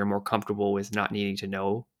where you're more comfortable with not needing to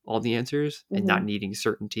know all the answers and not Mhm. needing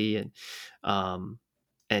certainty, um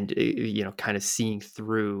kind of seeing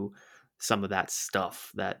through some of that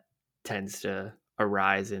stuff that tends to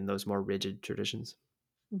arise in those more rigid traditions.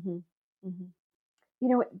 Mhm. Mhm. You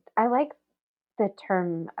know, I like the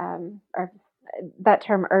term, or that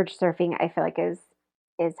term urge surfing, I feel like is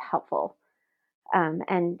helpful.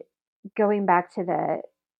 And going back to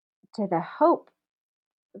the hope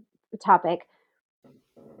topic,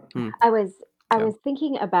 Hmm. I was I Yeah. was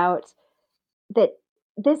thinking about that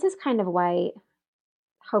this is kind of why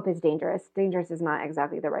hope is dangerous. Dangerous is not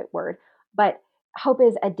exactly the right word, but hope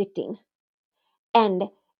is addicting. And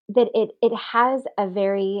that it has um,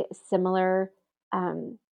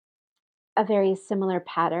 a very similar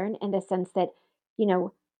pattern in the sense that, you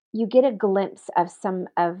know, you get a glimpse of some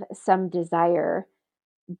desire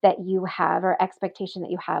that you have or expectation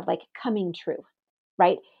that you have like coming true,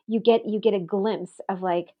 right? You get a glimpse of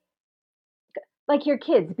like your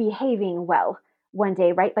kids behaving well one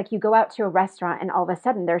day, right? Like you go out to a restaurant and all of a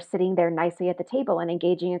sudden they're sitting there nicely at the table and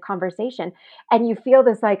engaging in conversation. And you feel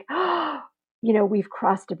this like, we've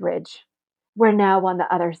crossed a bridge. We're now on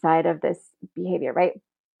the other side of this behavior, right?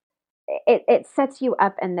 It sets you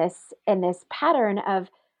up in this pattern of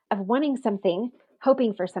wanting something,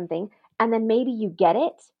 hoping for something, and then maybe you get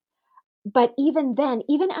it. But even then,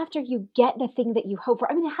 even after you get the thing that you hope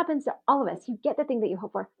for, I mean, it happens to all of us. You get the thing that you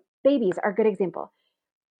hope for. Babies are a good example.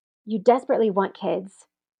 You desperately want kids.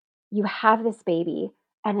 You have this baby,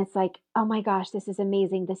 and it's like, oh my gosh, this is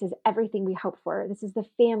amazing. This is everything we hoped for. This is the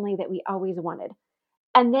family that we always wanted.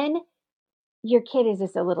 And then your kid is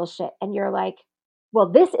just a little shit, and you're like,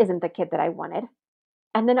 well, this isn't the kid that I wanted.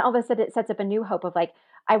 And then all of a sudden it sets up a new hope of like,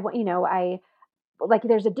 I want, I like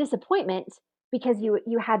there's a disappointment because you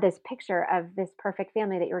had this picture of this perfect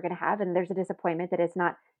family that you were going to have, and there's a disappointment that it's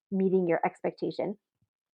not meeting your expectation.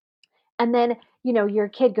 And then, your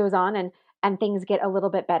kid goes on and things get a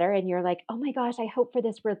little bit better and you're like, "Oh my gosh, I hope for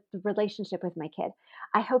this relationship with my kid.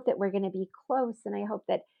 I hope that we're going to be close and I hope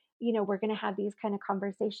that we're going to have these kind of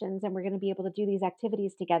conversations and we're going to be able to do these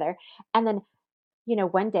activities together." And then,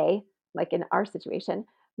 one day, like in our situation,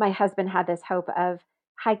 my husband had this hope of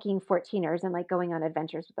hiking 14ers and like going on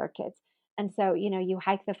adventures with our kids. And so, you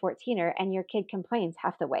hike the 14er and your kid complains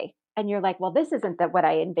half the way. And you're like, well, this isn't what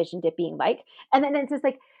I envisioned it being like. And then it's just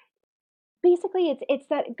like basically it's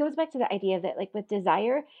that it goes back to the idea that like with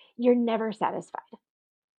desire, you're never satisfied.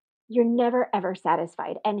 You're never ever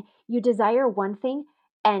satisfied. And you desire one thing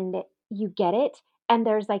and you get it. And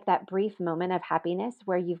there's like that brief moment of happiness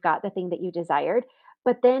where you've got the thing that you desired.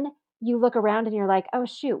 But then you look around and you're like, oh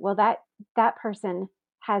shoot, well that person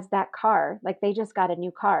has that car, like they just got a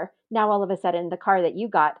new car. Now all of a sudden the car that you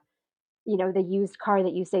got, the used car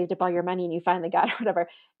that you saved up all your money and you finally got or whatever,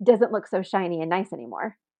 doesn't look so shiny and nice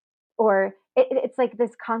anymore. Or it's like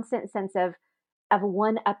this constant sense of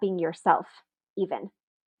one upping yourself even.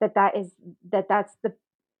 That is that's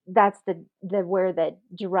the where the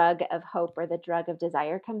drug of hope or the drug of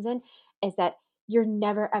desire comes in, is that you're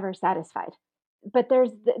never ever satisfied. But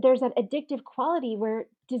there's an addictive quality where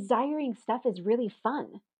desiring stuff is really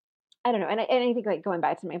fun. I don't know, and I think, like, going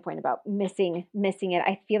back to my point about missing it,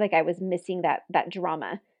 I feel like I was missing that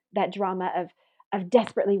drama of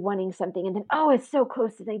desperately wanting something, and then, "Oh, it's so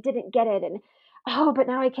close, and I didn't get it," and, "Oh, but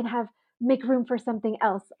now I can have make room for something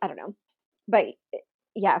else." I don't know, but,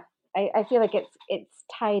 yeah, I feel like it's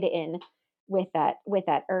tied in with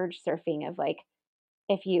that urge surfing of, like,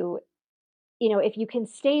 if if you can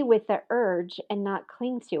stay with the urge and not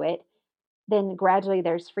cling to it, then gradually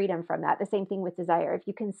there's freedom from that. The same thing with desire. If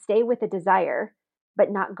you can stay with the desire,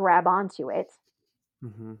 but not grab onto it,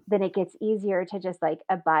 Hmm. then it gets easier to just like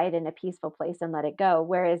abide in a peaceful place and let it go.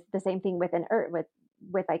 Whereas the same thing with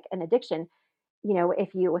with like an addiction,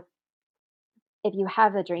 if you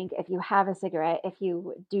have a drink, if you have a cigarette, if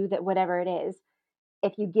you do that, whatever it is,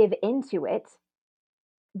 if you give into it,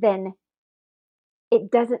 then it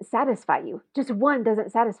doesn't satisfy you. Just one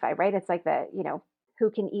doesn't satisfy, right? It's like who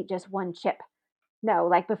can eat just one chip? No,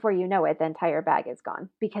 like, before you know it, the entire bag is gone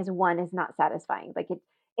because one is not satisfying. Like,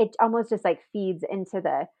 it almost just, like, feeds into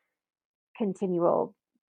the continual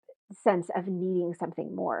sense of needing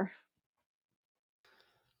something more.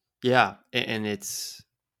 Yeah, and it's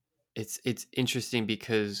interesting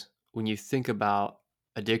because when you think about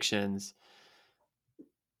addictions,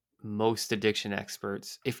 most addiction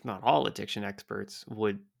experts, if not all addiction experts,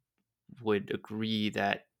 would agree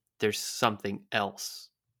that there's something else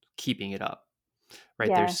keeping it up,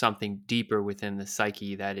 right? There's Yeah, something deeper within the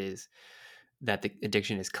psyche that the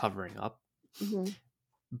addiction is covering up. mhm,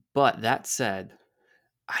 But that said,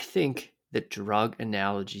 I think the drug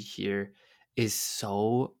analogy here is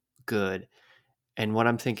so good. And what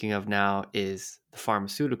I'm thinking of now is the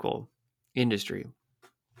pharmaceutical industry.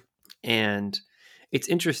 And it's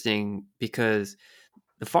interesting because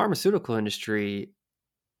the pharmaceutical industry,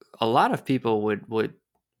 a lot of people would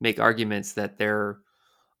make arguments that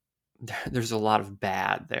there's a lot of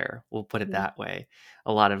bad there. We'll put it mhm, that way.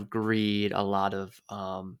 A lot of greed, a lot of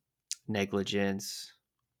negligence,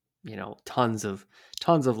 tons of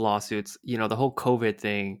lawsuits, the whole COVID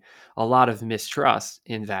thing, a lot of mistrust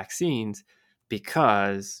in vaccines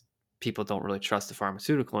because people don't really trust the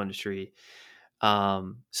pharmaceutical industry.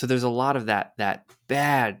 So there's a lot of that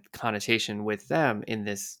bad connotation with them in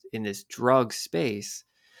this drug space,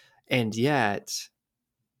 and yet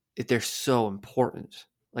they're so important.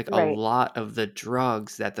 Like, a right. lot of the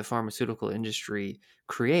drugs that the pharmaceutical industry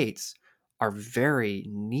creates are very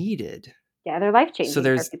needed. Yeah, they're So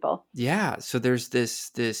life-changing for there's people. yeah, so there's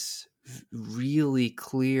this really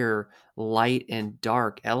clear light and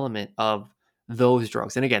dark element of those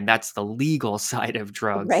drugs. And again, that's the legal side of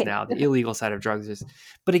drugs Right. now. The illegal side of drugs is,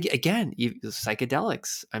 but again,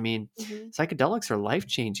 psychedelics. I mean, Mhm, psychedelics are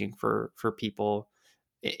life-changing for people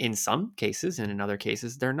in some cases, and in other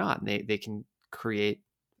cases they're not. They can create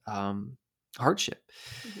um hardship.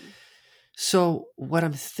 mhm. So what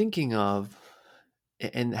I'm thinking of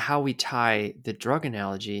and how we tie the drug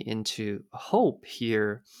analogy into hope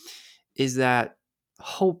here is that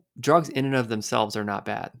drugs in and of themselves are not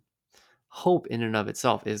bad. Hope in and of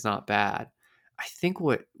itself is not bad. I think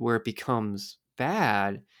where it becomes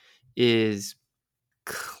bad is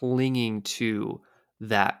clinging to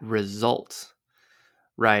that result,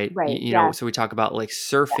 right? Right, yeah, So we talk about like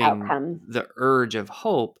the surfing outcome. the urge of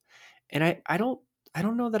hope, and I don't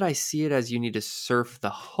know that I see it as you need to surf the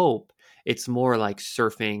hope. It's more like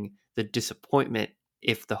surfing the disappointment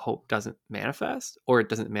if the hope doesn't manifest or it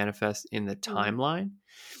doesn't manifest in the Mm, timeline.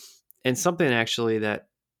 And something actually that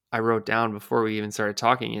I wrote down before we even started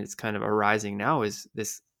talking, and it's kind of arising now, is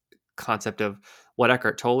this concept of what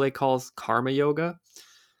Eckhart Tolle calls karma yoga.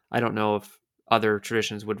 I don't know if other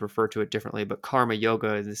traditions would refer to it differently, but karma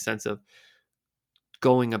yoga is the sense of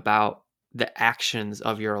going about the actions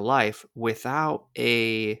of your life without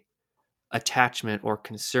a attachment or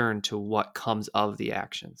concern to what comes of the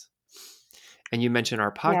actions. And you mentioned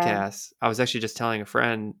our yeah, podcast. I was actually just telling a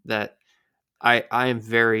friend that I am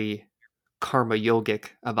very karma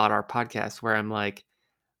yogic about our podcast, where I'm like,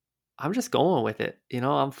 I'm just going with it.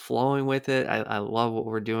 I'm flowing with it. I love what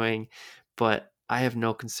we're doing, but I have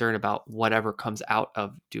no concern about whatever comes out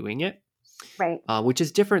of doing it, right. which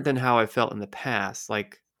is different than how I felt in the past.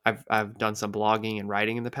 Like, I've done some blogging and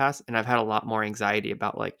writing in the past, and I've had a lot more anxiety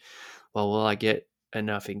about, like, well, will I get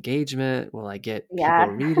enough engagement? Will I get people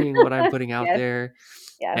Yeah. reading what I'm putting out Yes. there?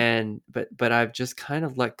 Yeah. And but I've just kind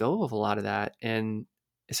of let go of a lot of that. And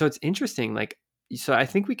so it's interesting, like, so I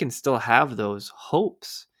think we can still have those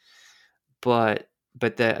hopes, but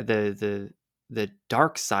the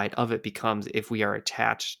dark side of it becomes if we are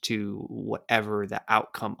attached to whatever the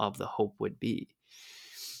outcome of the hope would be.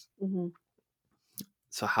 Mhm.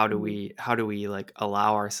 So Mhm. how do we like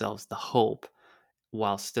allow ourselves the hope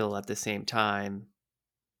while still at the same time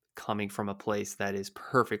coming from a place that is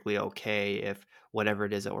perfectly okay if whatever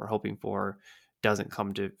it is that we're hoping for doesn't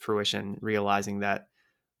come to fruition, realizing that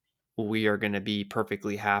we are going to be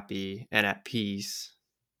perfectly happy and at peace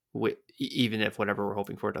with, even if whatever we're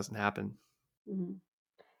hoping for doesn't happen. Mhm.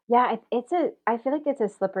 Yeah, I feel like it's a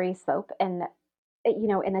slippery slope, and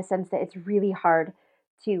in the sense that it's really hard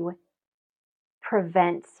to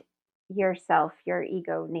prevent yourself, your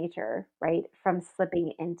ego nature, right, from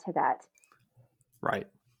slipping into Right.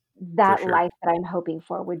 For that sure. life that I'm hoping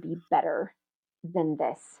for would be better than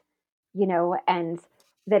this, and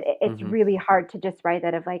that it's Hmm. really hard to just write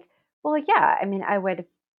that of like, well, yeah, I mean, I would,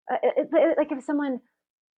 like if someone,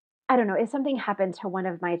 I don't know, if something happened to one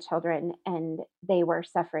of my children and they were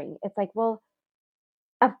suffering, it's like, well,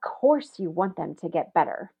 of course you want them to get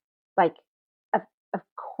better. Like, of, of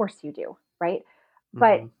course you do, right?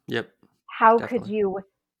 But Hmm. Yep. how could Definitely. you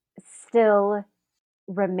still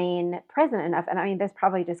remain present enough? And I mean, this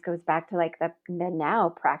probably just goes back to like the now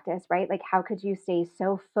practice, right? Like, how could you stay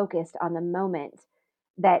so focused on the moment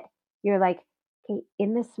that you're like, okay,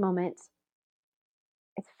 in this moment,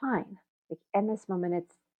 it's fine. Like, in this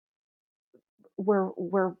moment,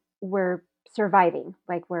 we're surviving.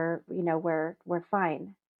 Like we're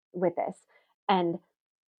fine with this. And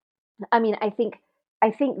I mean, I think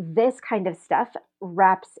this kind of stuff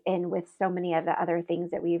wraps in with so many of the other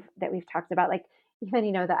things that we've talked about. Like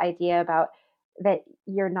even the idea about that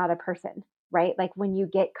you're not a person, right? Like when you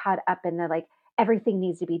get caught up in the like everything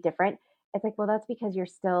needs to be different, it's like, well, that's because you're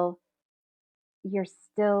still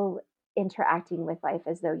interacting with life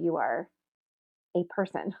as though you are a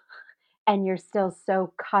person, and you're still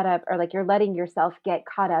so caught up, or like you're letting yourself get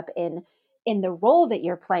caught up in the role that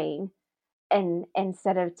you're playing, and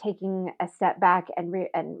instead of taking a step back and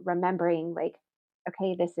remembering like,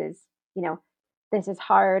 okay, you know this is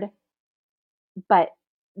hard, but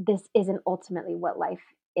this isn't ultimately what life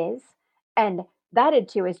is. And that it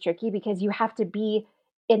too is tricky because you have to be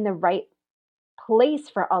in the right place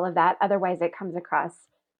for all of that, otherwise it comes across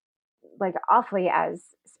like awfully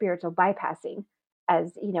as spiritual bypassing,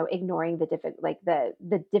 as ignoring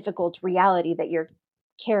the difficult reality that your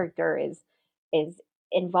character is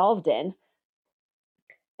involved in.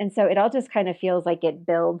 And so it all just kind of feels like it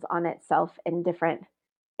builds on itself in different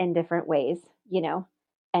ways, you know,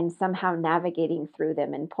 and somehow navigating through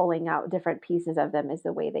them and pulling out different pieces of them is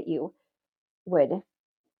the way that you would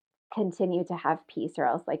continue to have peace, or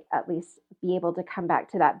else like at least be able to come back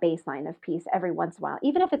to that baseline of peace every once in a while,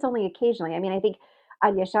 even if it's only occasionally. I mean, I think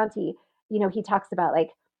Adyashanti, he talks about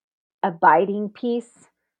like abiding peace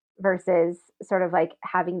versus sort of like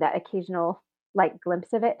having that occasional like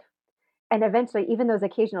glimpse of it. And eventually, even those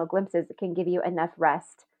occasional glimpses can give you enough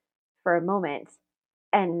rest for a moment.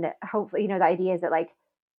 And hopefully, the idea is that like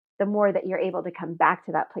the more that you're able to come back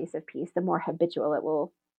to that place of peace, the more habitual it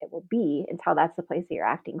will be until that's the place that you're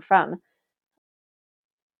acting from.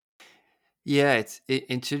 Yeah, it's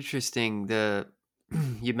interesting. The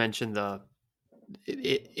you mentioned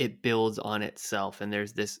it builds on itself, and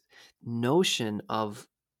there's this notion of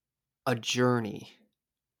a journey,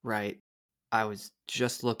 right? I was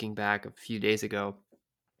just looking back a few days ago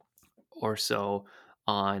or so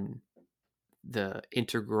on the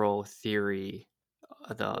integral theory,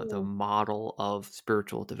 the Mm, model of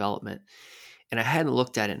spiritual development, and I hadn't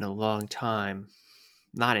looked at it in a long time.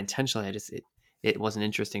 Not intentionally, it wasn't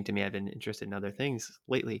interesting to me. I've been interested in other things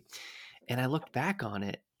lately, and I looked back on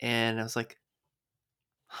it, and I was like,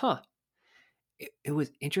 "Huh." It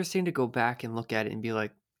was interesting to go back and look at it and be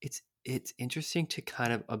like, it's interesting to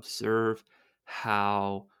kind of observe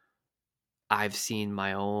how I've seen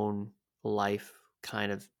my own life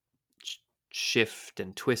kind of sh- shift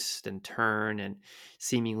and twist and turn and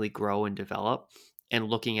seemingly grow and develop, and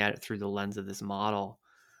looking at it through the lens of this model,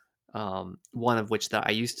 one of which that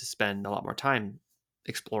I used to spend a lot more time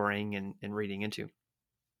exploring and reading into,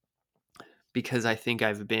 because I think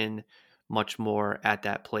I've been much more at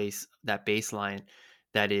that place, that baseline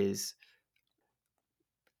that is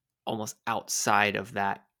almost outside of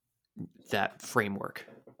that framework,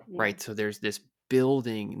 yeah. right? So there's this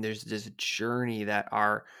building, there's this journey that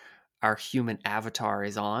our human avatar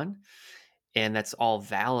is on, and that's all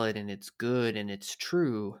valid and it's good and it's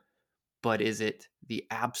true, but is it the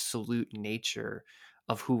absolute nature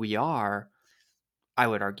of who we are? I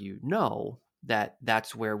would argue no,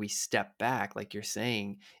 that's where we step back, like you're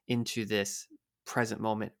saying, into this present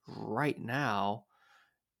moment right now.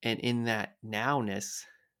 And in that nowness,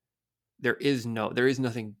 there is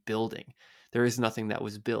nothing building. There is nothing that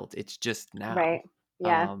was built. It's just Right.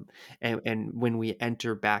 now. Yeah. And when we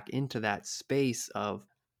enter back into that space of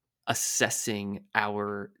assessing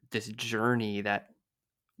this journey that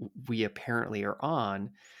we apparently are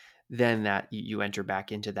on, then that you enter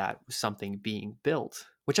back into that something being built,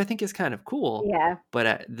 which I think is kind of cool. Yeah.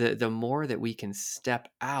 But the more that we can step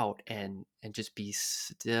out and just be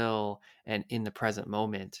still and in the present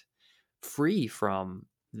moment, free from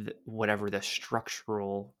whatever the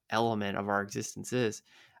structural element of our existence is,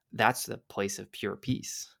 that's the place of pure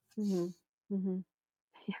peace. Hmm. Hmm.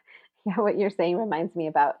 Yeah. What you're saying reminds me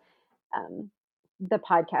about um, the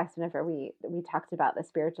podcast whenever we talked about the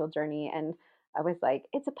spiritual journey, and I was like,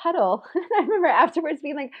 it's a puddle. And I remember afterwards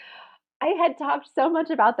being like, I had talked so much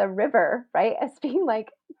about the river, right, as being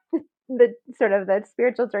like the sort of the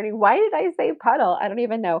spiritual journey. Why did I say puddle? I don't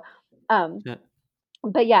even know. Um, Yeah.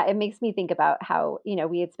 but yeah, it makes me think about how,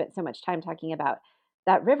 we had spent so much time talking about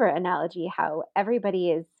that river analogy, how everybody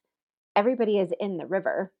is in the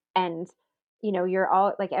river, and you're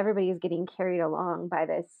all like, everybody is getting carried along by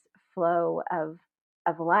this flow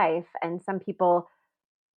of life, and some people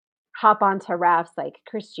hop onto rafts like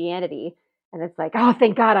Christianity, and it's like, oh,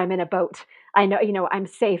 thank God I'm in a boat. I know, I'm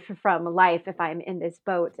safe from life if I'm in this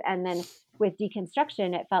boat. And then with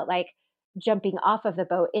deconstruction, it felt like jumping off of the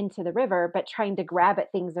boat into the river, but trying to grab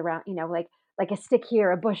at things around, like a stick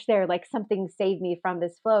here, a bush there, like something save me from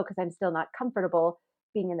this flow because I'm still not comfortable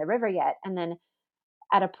being in the river yet. And then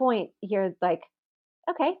at a point, you're like,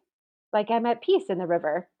 okay, like I'm at peace in the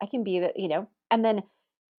river. I can be the. And then,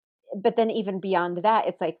 but then even beyond that,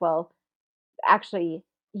 it's like, well, actually,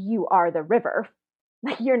 you are the river.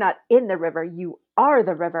 Like, you're not in the river, you are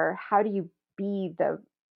the river. How do you be the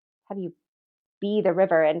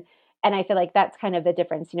river? And I feel like that's kind of the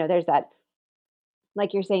difference. There's that,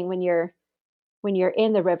 like you're saying, when you're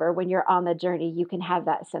in the river, when you're on the journey, you can have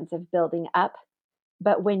that sense of building up.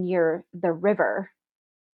 But when you're the river,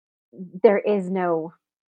 there is no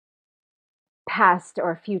past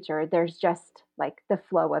or future. There's just like the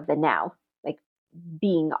flow of the now, like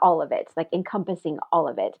being all of it, like encompassing all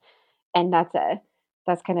of it. And that's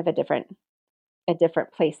kind of a different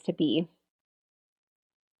place to be.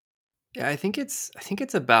 Yeah, I think it's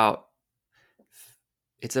about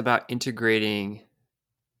integrating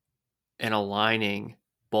and aligning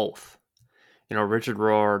both. Richard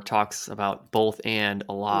Rohr talks about both and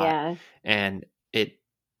a lot, Yeah. and it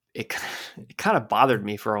it it kind of bothered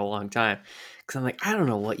me for a long time because I'm like, I don't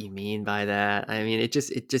know what you mean by that. I mean, it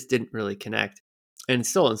just didn't really connect, and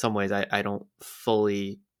still in some ways I don't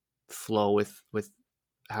fully flow with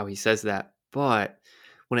how he says that. But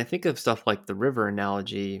when I think of stuff like the river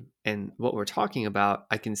analogy and what we're talking about,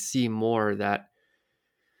 I can see more that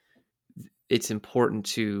it's important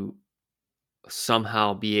to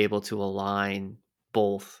somehow be able to align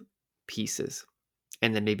both pieces.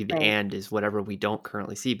 And then maybe the Right. and is whatever we don't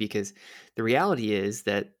currently see, because the reality is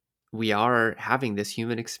that we are having this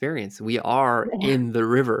human experience. We are in the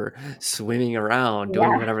river, swimming around, doing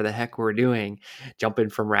Yeah. whatever the heck we're doing, jumping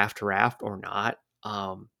from raft to raft or not.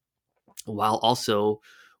 While also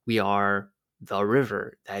we are the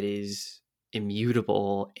river that is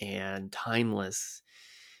immutable and timeless.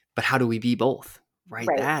 But how do we be both? Right?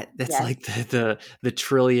 Right. That's Yes. like the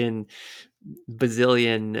trillion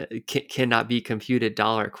bazillion cannot be computed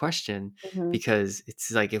dollar question, Mhm. because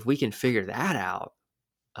it's like if we can figure that out,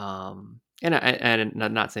 and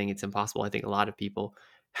I'm not saying it's impossible. I think a lot of people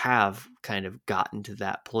have kind of gotten to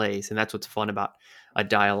that place, and that's what's fun about a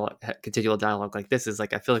dialogue, continual dialogue like this, is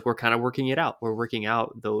like I feel like we're kind of working it out. We're working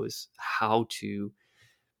out those how to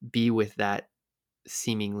be with that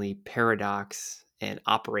seemingly paradox and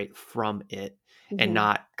operate from it, and Mhm.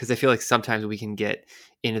 not, because I feel like sometimes we can get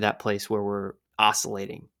into that place where we're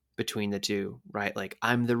oscillating between the two, right? Like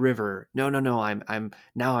I'm the river. No, no, no. I'm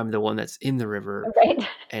the one that's in the river. Right.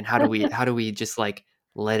 And how do we just like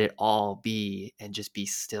let it all be and just be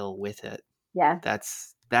still with it? Yeah.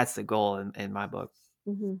 That's the goal in my book.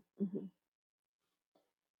 Mhm. Mhm.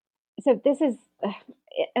 So this is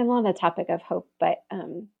I'm on the topic of hope, but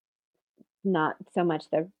not so much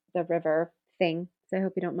the river thing. So I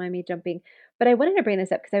hope you don't mind me jumping. But I wanted to bring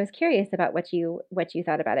this up because I was curious about what you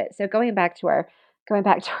thought about it. So going back to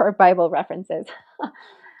our Bible references.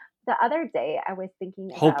 The other day I was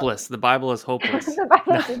thinking about Hopeless. The Bible is hopeless. the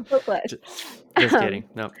Bible No, is hopeless. just Um, kidding.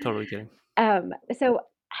 No, totally kidding. so,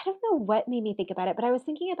 I don't know what made me think about it, but I was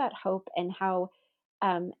thinking about hope and how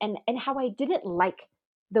and how I didn't like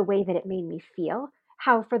the way that it made me feel.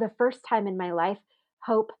 How for the first time in my life,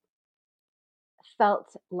 hope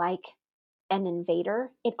felt like an invader.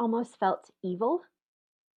 It almost felt evil.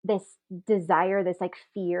 This desire, this like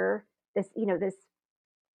fear, this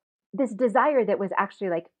this desire that was actually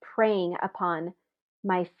like preying upon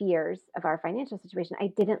my fears of our financial situation. I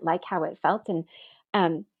didn't like how it felt, and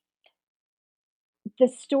um, the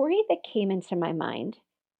story that came into my mind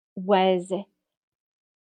was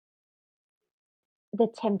the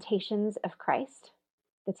temptations of Christ,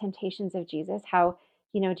 the temptations of Jesus, how,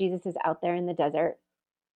 Jesus is out there in the desert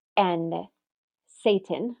and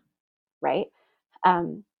Satan, right,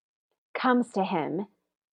 um, comes to him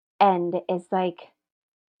and is like,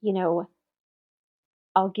 you know,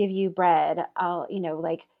 I'll give you bread. I'll, you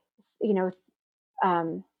know,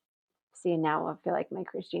 um, see, now I feel like my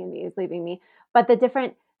Christianity is leaving me. But the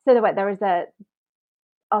different, so the what, there was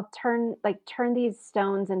I'll turn these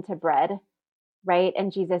stones into bread, right?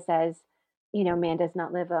 And Jesus says, man does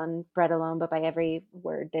not live on bread alone, but by every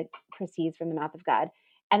word that proceeds from the mouth of God.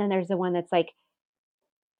 And then there's the one that's like,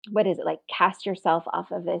 what is it? Like cast yourself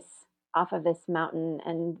off of this mountain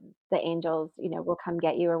and the angels, will come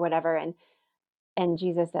get you or whatever. And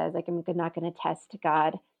Jesus says, like, I'm not going to test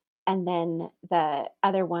God. And then the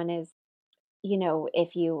other one is,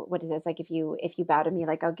 if you what is this? Like if you bow to me,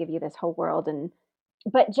 like I'll give you this whole world. And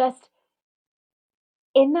but just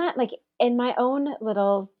in that, like in my own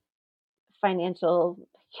little financial,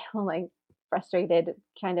 like frustrated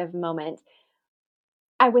kind of moment,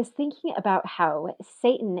 I was thinking about how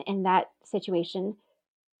Satan in that situation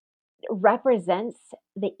represents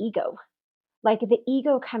the ego. Like the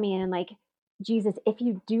ego coming in and like, Jesus, if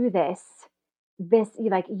you do this,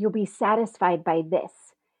 like you'll be satisfied by this.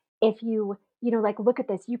 If like look at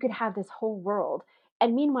this, you could have this whole world.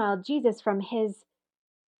 And meanwhile, Jesus from his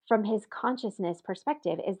consciousness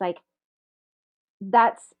perspective is like,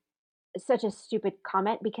 that's such a stupid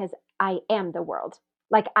comment because I am the world.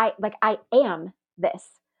 Like I am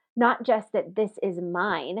this. Not just that this is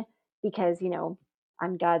mine because,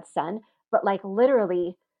 I'm God's son, but like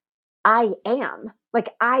literally I am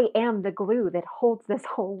the glue that holds this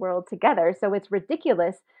whole world together. So it's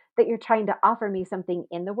ridiculous that you're trying to offer me something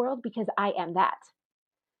in the world because I am that.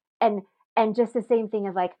 And and just the same thing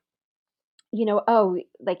of like, oh,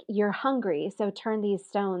 like you're hungry, so turn these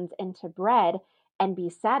stones into bread and be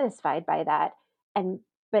satisfied by that. And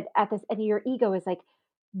but at this, and your ego is like,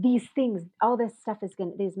 these things, all this stuff is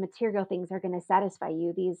going to, these material things are going to satisfy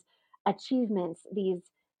you, these achievements, these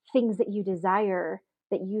things that you desire,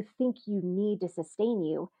 that you think you need to sustain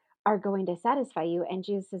you, are going to satisfy you. And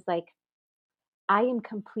Jesus is like, I am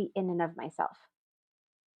complete in and of myself.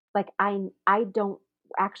 Like I don't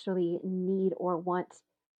actually need or want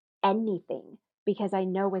anything because I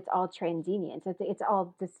know it's all transient. It's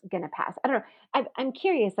all just gonna pass. I don't know. I'm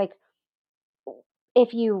curious, like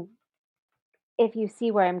if you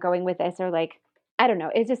see where I'm going with this, or like I don't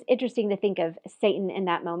know. It's just interesting to think of Satan in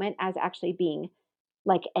that moment as actually being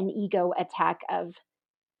like an ego attack of,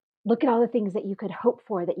 look at all the things that you could hope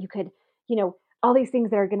for, that you could, all these things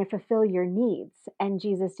that are going to fulfill your needs, and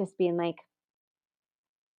Jesus just being like,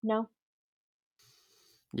 no.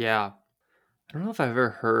 Yeah. I don't know if I've ever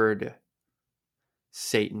heard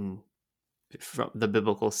Satan from the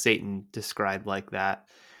biblical Satan described like that.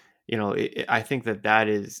 I think that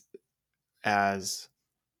is, as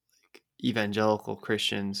evangelical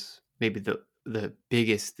Christians, maybe the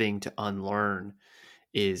biggest thing to unlearn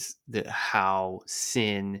is that how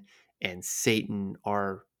sin and Satan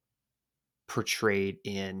are portrayed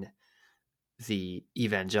in the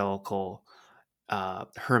evangelical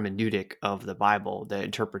hermeneutic of the Bible. The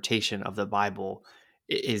interpretation of the Bible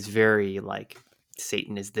is very like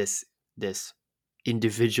Satan is this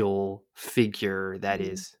individual figure that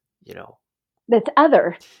Mhm. is, That's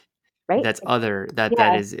other, right? that's other, that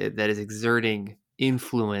Yeah. is exerting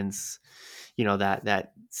influence,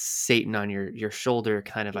 that Satan on your shoulder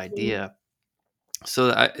kind of Mhm. idea. So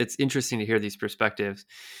it's interesting to hear these perspectives,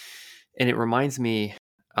 and it reminds me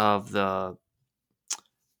of the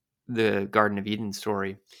Garden of Eden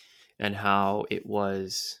story, and how it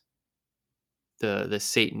was the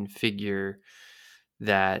Satan figure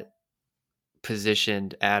that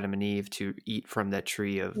positioned Adam and Eve to eat from that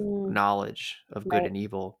tree of Mm, knowledge of good right. and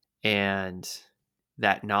evil. And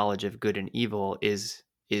that knowledge of good and evil is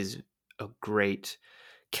a great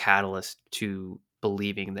catalyst to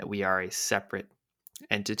believing that we are a separate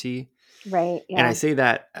entity. Right. And Yeah.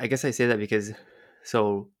 I guess I say that because,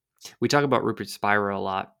 so we talk about Rupert Spira a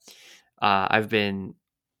lot. I've been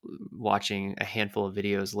watching a handful of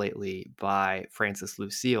videos lately by Francis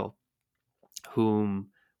Lucille, whom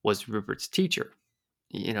was Rupert's teacher.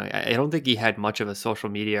 I don't think he had much of a social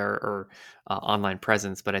media or online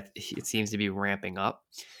presence, but it seems to be ramping up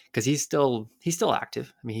because he's still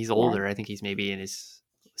active. I mean, he's Yeah. older. I think he's maybe in his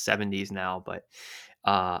 70s now, but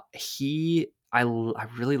I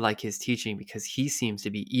really like his teaching because he seems to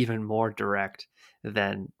be even more direct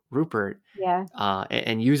than Rupert, Yeah.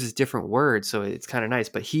 and uses different words, so it's kind of nice.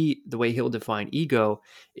 But the way he'll define ego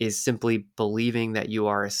is simply believing that you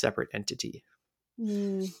are a separate entity,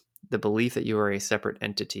 Mm, the belief that you are a separate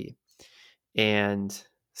entity. And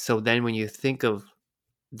so then when you think of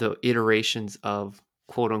the iterations of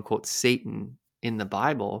quote unquote Satan in the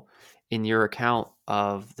Bible, in your account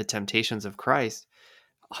of the temptations of Christ,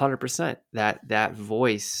 100% that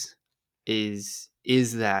voice is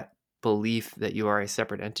that belief that you are a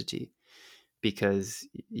separate entity, because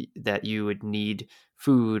that you would need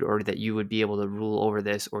food, or that you would be able to rule over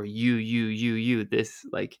this, or you this,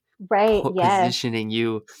 like right. Yes. positioning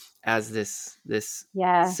you as this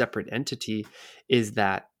Yeah. separate entity, is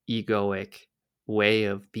that egoic way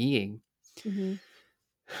of being. Hmm.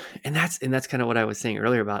 And that's kind of what I was saying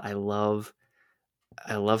earlier about I love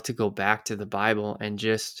to go back to the Bible and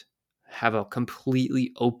just have a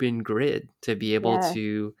completely open grid to be able Yeah.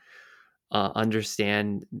 to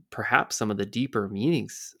understand perhaps some of the deeper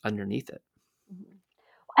meanings underneath it. Mhm.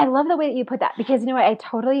 I love the way that you put that because you know what? I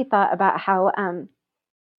totally thought about how,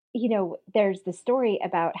 there's the story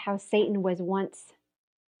about how Satan was once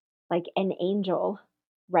like an angel,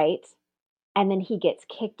 right? And then he gets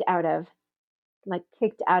kicked out of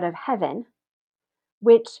heaven,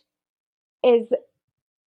 which is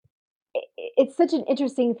it's such an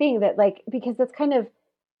interesting thing that like because that's kind of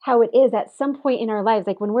how it is at some point in our lives.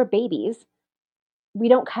 Like when we're babies, we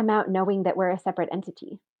don't come out knowing that we're a separate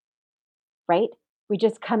entity, right? We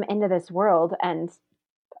just come into this world and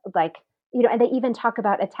like, and they even talk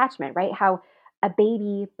about attachment, right? How a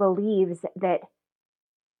baby believes that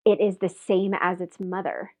it is the same as its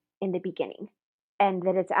mother in the beginning, and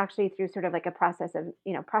that it's actually through sort of like a process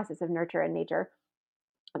of nurture and nature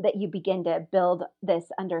that you begin to build this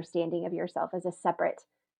understanding of yourself as a separate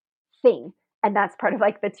thing. And that's part of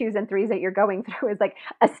like the twos and threes that you're going through is like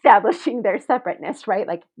establishing their separateness, right?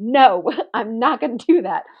 Like, no, I'm not going to do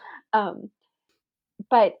that. Um,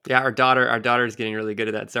 but Yeah, our daughter is getting really good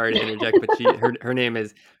at that. Sorry to interject, but her name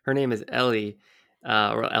is Ellie,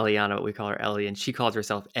 or Eliana, but we call her Ellie, and she calls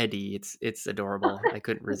herself Eddie. It's adorable. I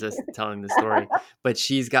couldn't resist telling the story, but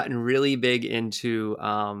she's gotten really big into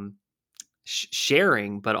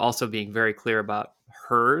sharing, but also being very clear about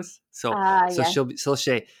hers. So yes,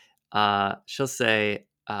 she'll say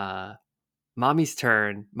mommy's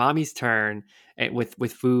turn, and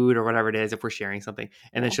with food or whatever it is, if we're sharing something,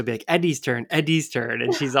 and then yeah, she'll be like Eddie's turn,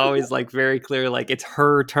 and she's always like very clear, like it's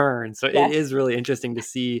her turn. So it yes, is really interesting to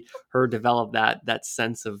see her develop that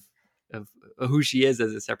sense of who she is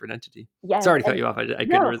as a separate entity. yes. Sorry to cut And you off. I couldn't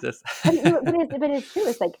no, resist. but it's true.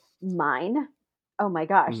 It's like mine. Oh my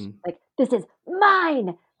gosh. Mhm, Like this is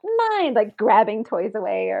mine, like grabbing toys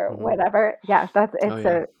away or mhm. whatever. Yeah, that's Oh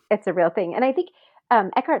it's yeah. a real thing. And I think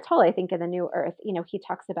Eckhart Tolle, I think in the New Earth, he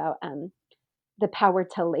talks about the power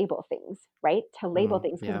to label things, right? To label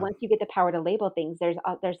things because Yeah. once you get the power to label things, there's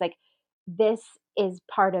like this is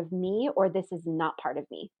part of me or this is not part of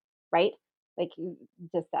me, right? Like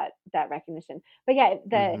just that recognition. But yeah,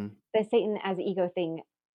 Hmm. the Satan as ego thing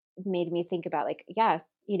made me think about like, yeah,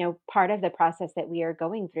 part of the process that we are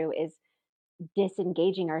going through is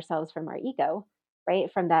disengaging ourselves from our ego,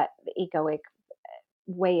 right? From that egoic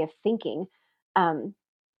way of thinking. Um,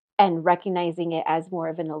 and recognizing it as more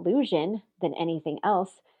of an illusion than anything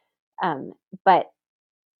else. Um, but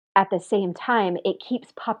at the same time, it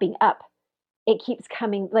keeps popping up. It keeps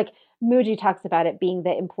coming like Muji talks about it being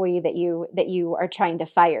the employee that you are trying to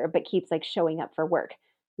fire, but keeps like showing up for work.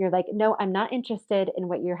 You're like, no, I'm not interested in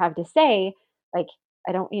what you have to say. Like,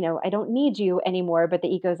 I don't need you anymore. But the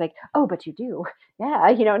ego's like, oh, but you do. Yeah.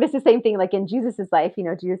 And it's the same thing like in Jesus's life,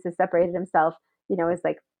 Jesus has separated himself, is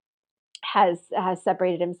like has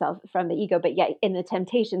separated himself from the ego, but yet in the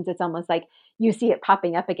temptations it's almost like you see it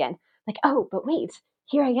popping up again, like, oh, but wait,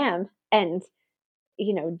 here I am. And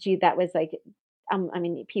gee, that was like, I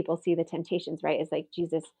mean, people see the temptations, right, as like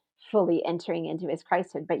Jesus fully entering into his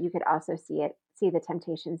Christhood, but you could also see the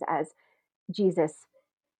temptations as Jesus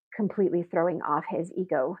completely throwing off his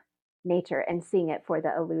ego nature and seeing it for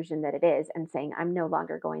the illusion that it is and saying, I'm no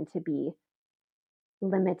longer going to be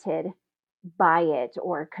limited by it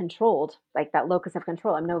or controlled, like that locus of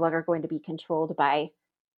control. I'm no longer going to be controlled by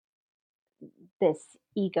this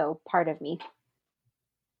ego part of me.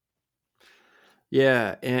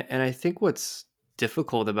 Yeah, and I think what's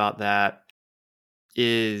difficult about that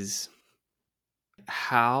is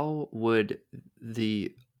how would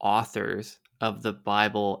the authors of the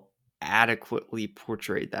Bible adequately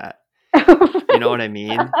portray that? You know Right. what I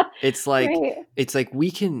mean? It's like Right.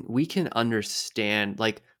 we can understand,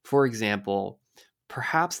 like, for example,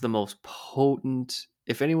 perhaps the most potent,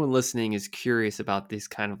 if anyone listening is curious about these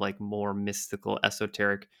kind of like more mystical,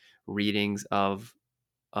 esoteric readings of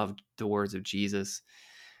the words of Jesus,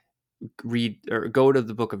 read or go to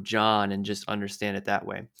the book of John and just understand it that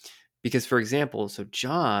way. Because for example, so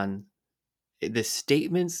John, the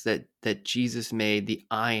statements that Jesus made, the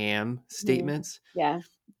I am Mhm. statements, Yeah.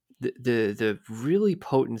 the really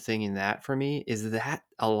potent thing in that for me is that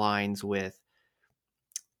aligns with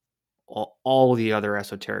all the other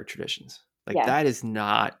esoteric traditions. Like Yeah. that is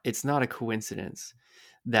not, it's not a coincidence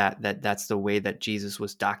that's the way that Jesus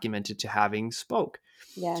was documented to having spoke.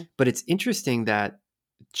 Yeah. But it's interesting that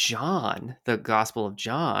John, the Gospel of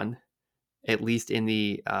John, at least in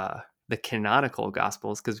the canonical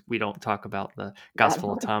Gospels, because we don't talk about the That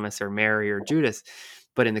Gospel of one. Thomas or Mary or Judas,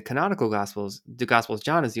 but in the canonical Gospels, the Gospel of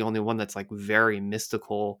John is the only one that's like very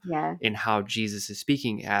mystical Yeah. in how Jesus is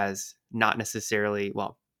speaking, as not necessarily,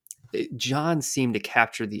 well, John seemed to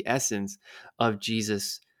capture the essence of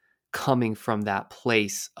Jesus coming from that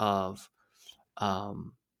place of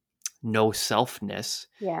um, no selfness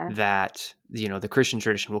Yeah. that the Christian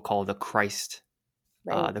tradition will call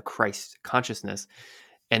Right. the Christ consciousness,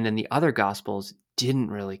 and then the other gospels didn't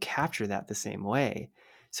really capture that the same way.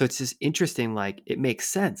 So it's just interesting. Like it makes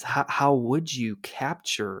sense. How would you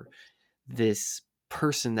capture this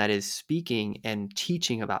person that is speaking and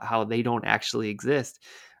teaching about how they don't actually exist,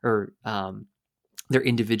 or their Right.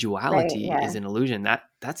 individuality is Yeah. an illusion?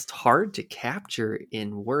 That's hard to capture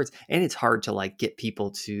in words, and it's hard to like get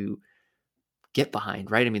people to get behind,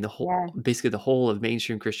 right? I mean, Yeah. basically the whole of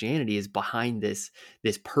mainstream Christianity is behind this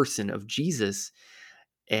person of Jesus,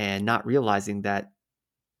 and not realizing that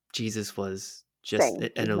Jesus was just Same. an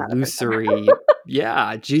He's not a person. illusory,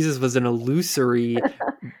 yeah, Jesus was an illusory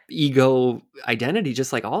ego identity,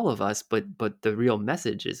 just like all of us, but the real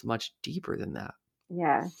message is much deeper than that.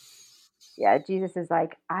 Yeah. Yeah. Jesus is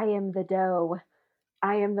like, I am the dough.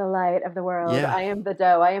 I am the light of the world. Yeah. I am the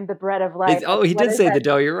dough. I am the bread of life. Like, Oh, he what did is say the that?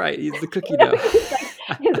 dough. You're right. He's the cookie dough.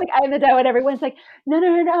 He's like, I am the dough, and everyone's like, no,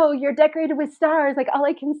 no, no, no, you're decorated with stars. Like all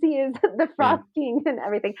I can see is the Yeah. frosting and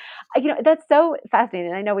everything. That's so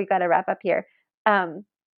fascinating. I know we got to wrap up here. Um,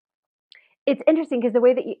 it's interesting because the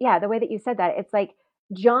way that you said that, it's like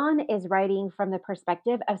John is writing from the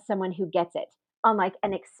perspective of someone who gets it on like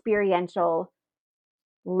an experiential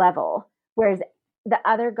level, whereas the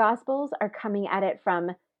other gospels are coming at it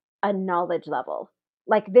from a knowledge level.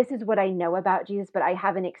 Like, this is what I know about Jesus, but I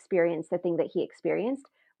haven't experienced the thing that he experienced.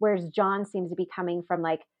 Whereas John seems to be coming from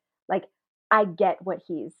like I get what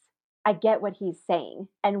he's saying,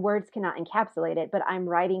 and words cannot encapsulate it, but I'm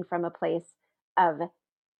writing from a place of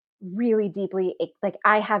really deeply like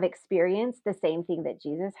I have experienced the same thing that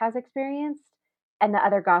Jesus has experienced, and the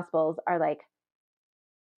other gospels are like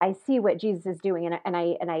I see what Jesus is doing, and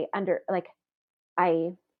I under like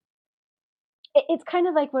I it's kind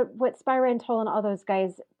of like what Spira and Toll and all those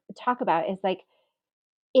guys talk about is like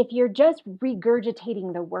if you're just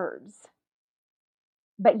regurgitating the words,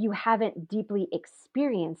 but you haven't deeply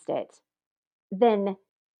experienced it, then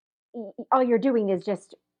all you're doing is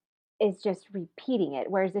just repeating it.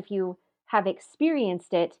 Whereas if you have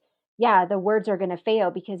experienced it, yeah, the words are going to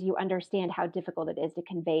fail because you understand how difficult it is to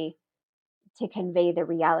convey the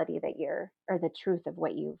reality that you're or the truth of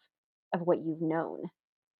what you've known.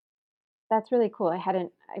 That's really cool.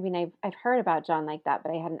 I mean, I've heard about John like that,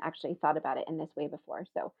 but I hadn't actually thought about it in this way before.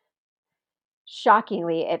 So,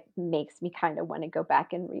 shockingly, it makes me kind of want to go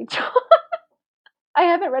back and read John. I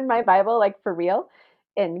haven't read my Bible like for real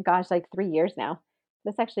in gosh, like 3 years now.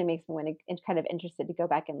 This actually makes me want to kind of interested to go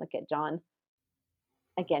back and look at John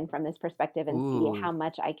again from this perspective and see Ooh, how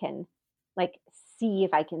much I can like see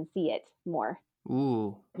if I can see it more,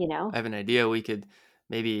 ooh. you know? I have an idea. We could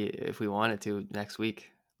maybe, if we wanted to, next week,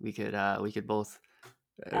 we could both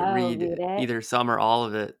Oh, read read it. either some or all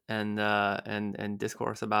of it, and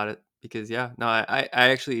discourse about it. Because yeah, no, I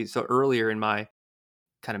actually, so earlier in my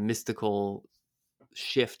kind of mystical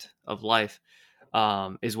shift of life,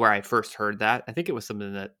 is where I first heard that. I think it was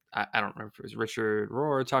something that I don't remember if it was Richard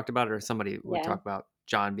Rohr talked about it or somebody would Yeah. talk about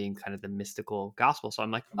John being kind of the mystical gospel. So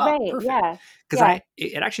I'm like, oh, Right. perfect. Yeah. Because Yeah.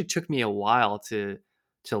 it actually took me a while to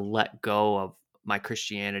let go of my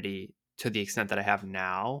Christianity to the extent that I have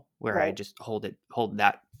now, where I Right. just hold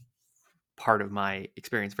that part of my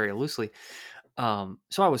experience very loosely. So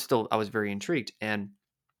I was very intrigued, and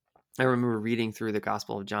I remember reading through the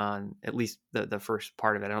Gospel of John, at least the first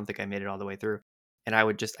part of it. I don't think I made it all the way through. And I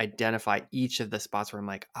would just identify each of the spots where I'm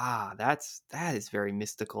like, that is very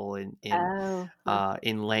mystical Oh, huh.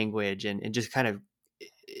 in language, and just kind of,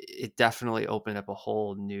 it definitely opened up a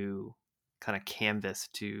whole new kind of canvas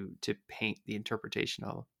to paint the interpretation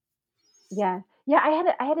of. Yeah. Yeah,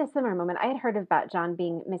 I had a similar moment. I had heard about John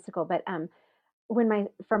being mystical, but, when my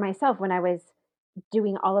for myself, when I was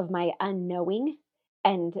doing all of my unknowing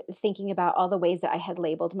and thinking about all the ways that I had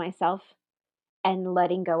labeled myself and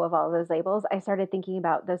letting go of all those labels, I started thinking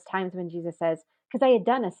about those times when Jesus says, because I had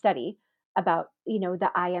done a study about, the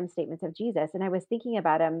I am statements of Jesus, and I was thinking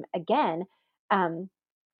about him again, um,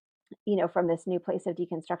 from this new place of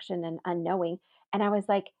deconstruction and unknowing. And I was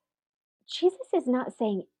like, Jesus is not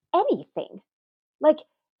saying anything. Like,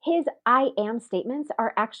 his I am statements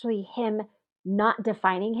are actually him not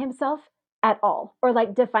defining himself at all, or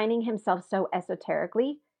like defining himself so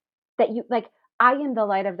esoterically that you like, I am the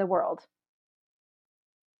light of the world.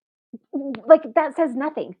 Like, that says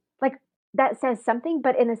nothing. Like, that says something,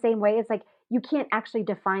 but in the same way, it's like you can't actually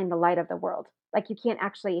define the light of the world. Like, you can't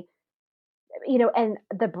actually, and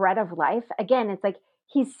the bread of life, again, it's like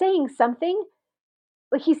he's saying something,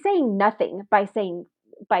 but he's saying nothing by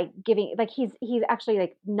giving, like, he's actually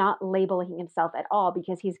like not labeling himself at all,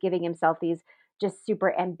 because he's giving himself these just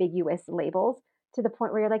super ambiguous labels, to the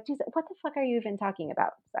point where you're like, Jesus, what the fuck are you even talking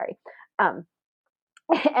about? Sorry. Um,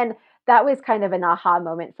 and that was kind of an aha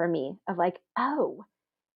moment for me of like, oh,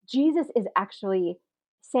 Jesus is actually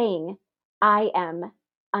saying, I am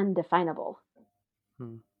undefinable,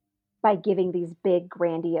 Hmm. by giving these big,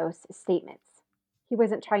 grandiose statements. He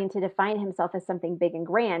wasn't trying to define himself as something big and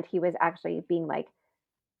grand. He was actually being like,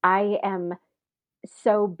 I am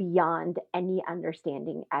so beyond any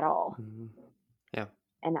understanding at all. Mhm. Yeah.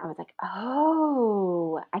 And I was like,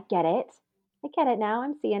 oh, I get it. I get it now.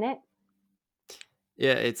 I'm seeing it.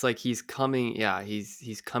 Yeah, it's like he's coming, yeah,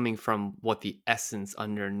 he's coming from what the essence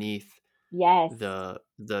underneath Yes. the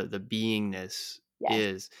beingness Yes.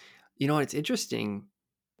 is. It's interesting.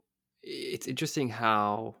 It's interesting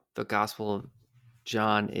how the Gospel of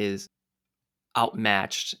John is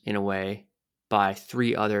outmatched in a way by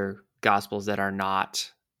three other gospels that are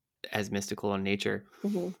not as mystical in nature.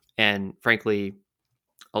 Hmm. And frankly,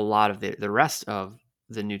 a lot of the rest of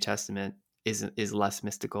the New Testament is less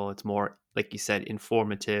mystical. It's more, like you said,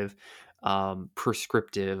 informative,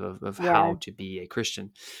 prescriptive of Yeah. how to be a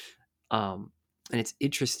Christian. Um, and it's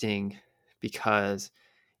interesting because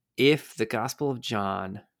if the Gospel of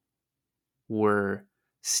John were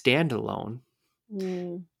standalone,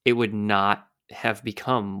 Mm, it would not have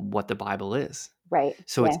become what the Bible is. right.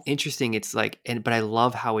 So it's Yes. interesting. It's like, but I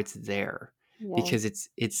love how it's there, Yeah. because it's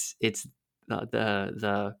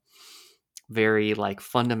the very like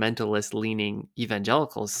fundamentalist leaning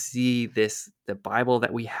evangelicals see the Bible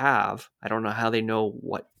that we have. I don't know how they know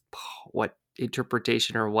what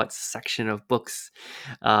interpretation or what section of books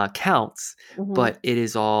counts, Hmm. but it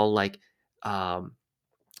is all like um,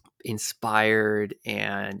 inspired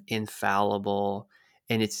and infallible,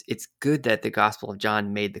 and it's good that the Gospel of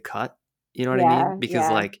John made the cut. You know what I mean? Yeah. Because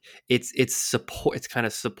Yeah. like it's kind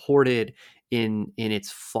of supported in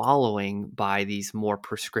its following by these more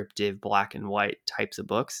prescriptive black and white types of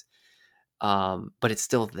books, but it's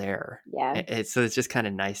still there. Yeah. So it's just kind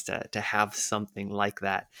of nice to have something like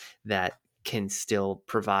that that can still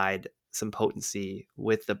provide some potency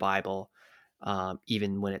with the Bible,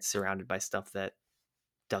 even when it's surrounded by stuff that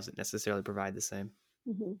doesn't necessarily provide the same.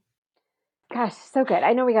 Hmm. Gosh, so good.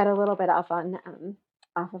 I know we got a little bit off of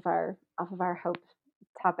our hope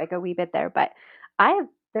topic a wee bit there, but I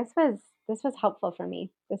this was helpful for me.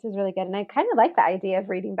 This was really good, and I kind of like the idea of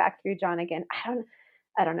reading back through John again.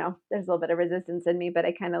 I don't know. There's a little bit of resistance in me, but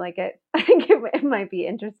I kind of like it. I think it might be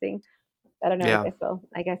interesting. I don't know. Yeah.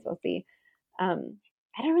 I guess we'll see. Um,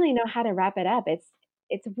 I don't really know how to wrap it up.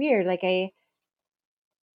 It's weird. Like, yeah,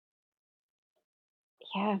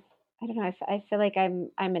 I don't know. I feel like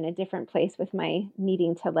I'm in a different place with my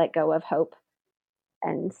needing to let go of hope,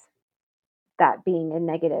 and that being a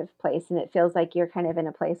negative place, and it feels like you're kind of in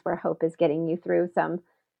a place where hope is getting you through some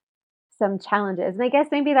challenges. And I guess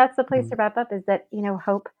maybe that's the place Mhm. to wrap up, is that,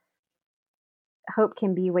 hope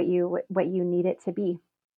can be what you need it to be.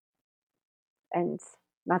 And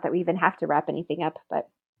not that we even have to wrap anything up, but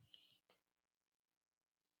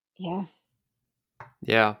yeah.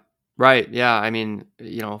 Yeah. Right. Yeah. I mean,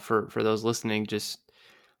 for those listening, just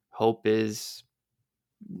hope is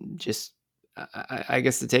just, I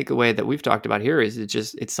guess the takeaway that we've talked about here is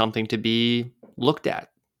it's something to be looked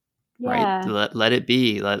at, right? Yeah. Let it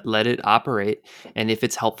be, let it operate. And if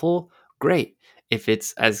it's helpful, great. if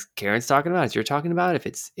it's as Karen's talking about, as you're talking about, if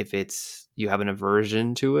it's you have an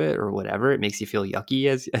aversion to it or whatever, it makes you feel yucky,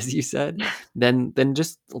 as you said, then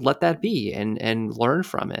just let that be and learn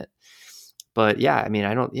from it. But yeah, I mean,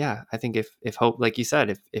 I think if hope, like you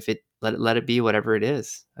said, if it let it be whatever it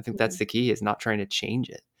is. I think that's Mhm, the key, is not trying to change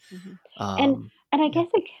it. mhm. And Um, and I yeah. guess,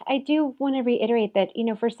 like, I do wanna reiterate that,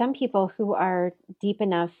 for some people who are deep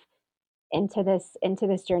enough into this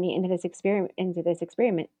journey, into this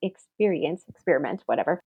experiment,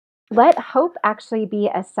 whatever, let hope actually be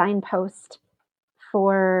a signpost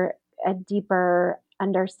for a deeper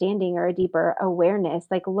understanding or a deeper awareness.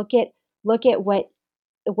 Like, look at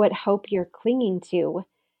what hope you're clinging to,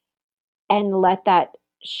 and let that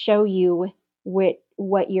show you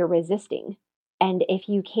what you're resisting. And if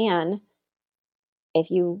you can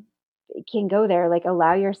go there, like,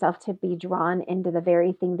 allow yourself to be drawn into the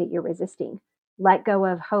very thing that you're resisting. Let go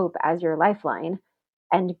of hope as your lifeline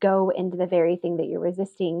and go into the very thing that you're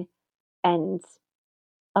resisting, and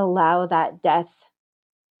allow that death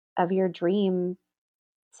of your dream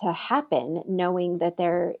to happen, knowing that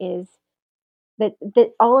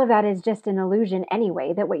that all of that is just an illusion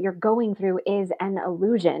anyway, that what you're going through is an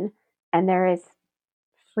illusion, and there is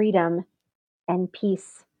freedom and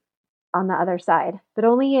peace on the other side. But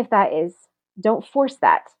only if that is, don't force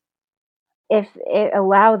that. If it,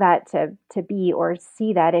 allow that to be, or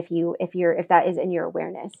see that, if that is in your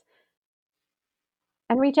awareness.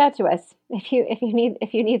 And reach out to us if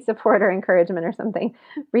you need support or encouragement or something.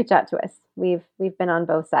 Reach out to us. We've been on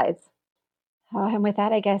both sides. Oh, and with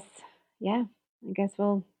that, I guess, yeah, I guess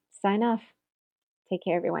we'll sign off. Take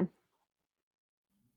care, everyone.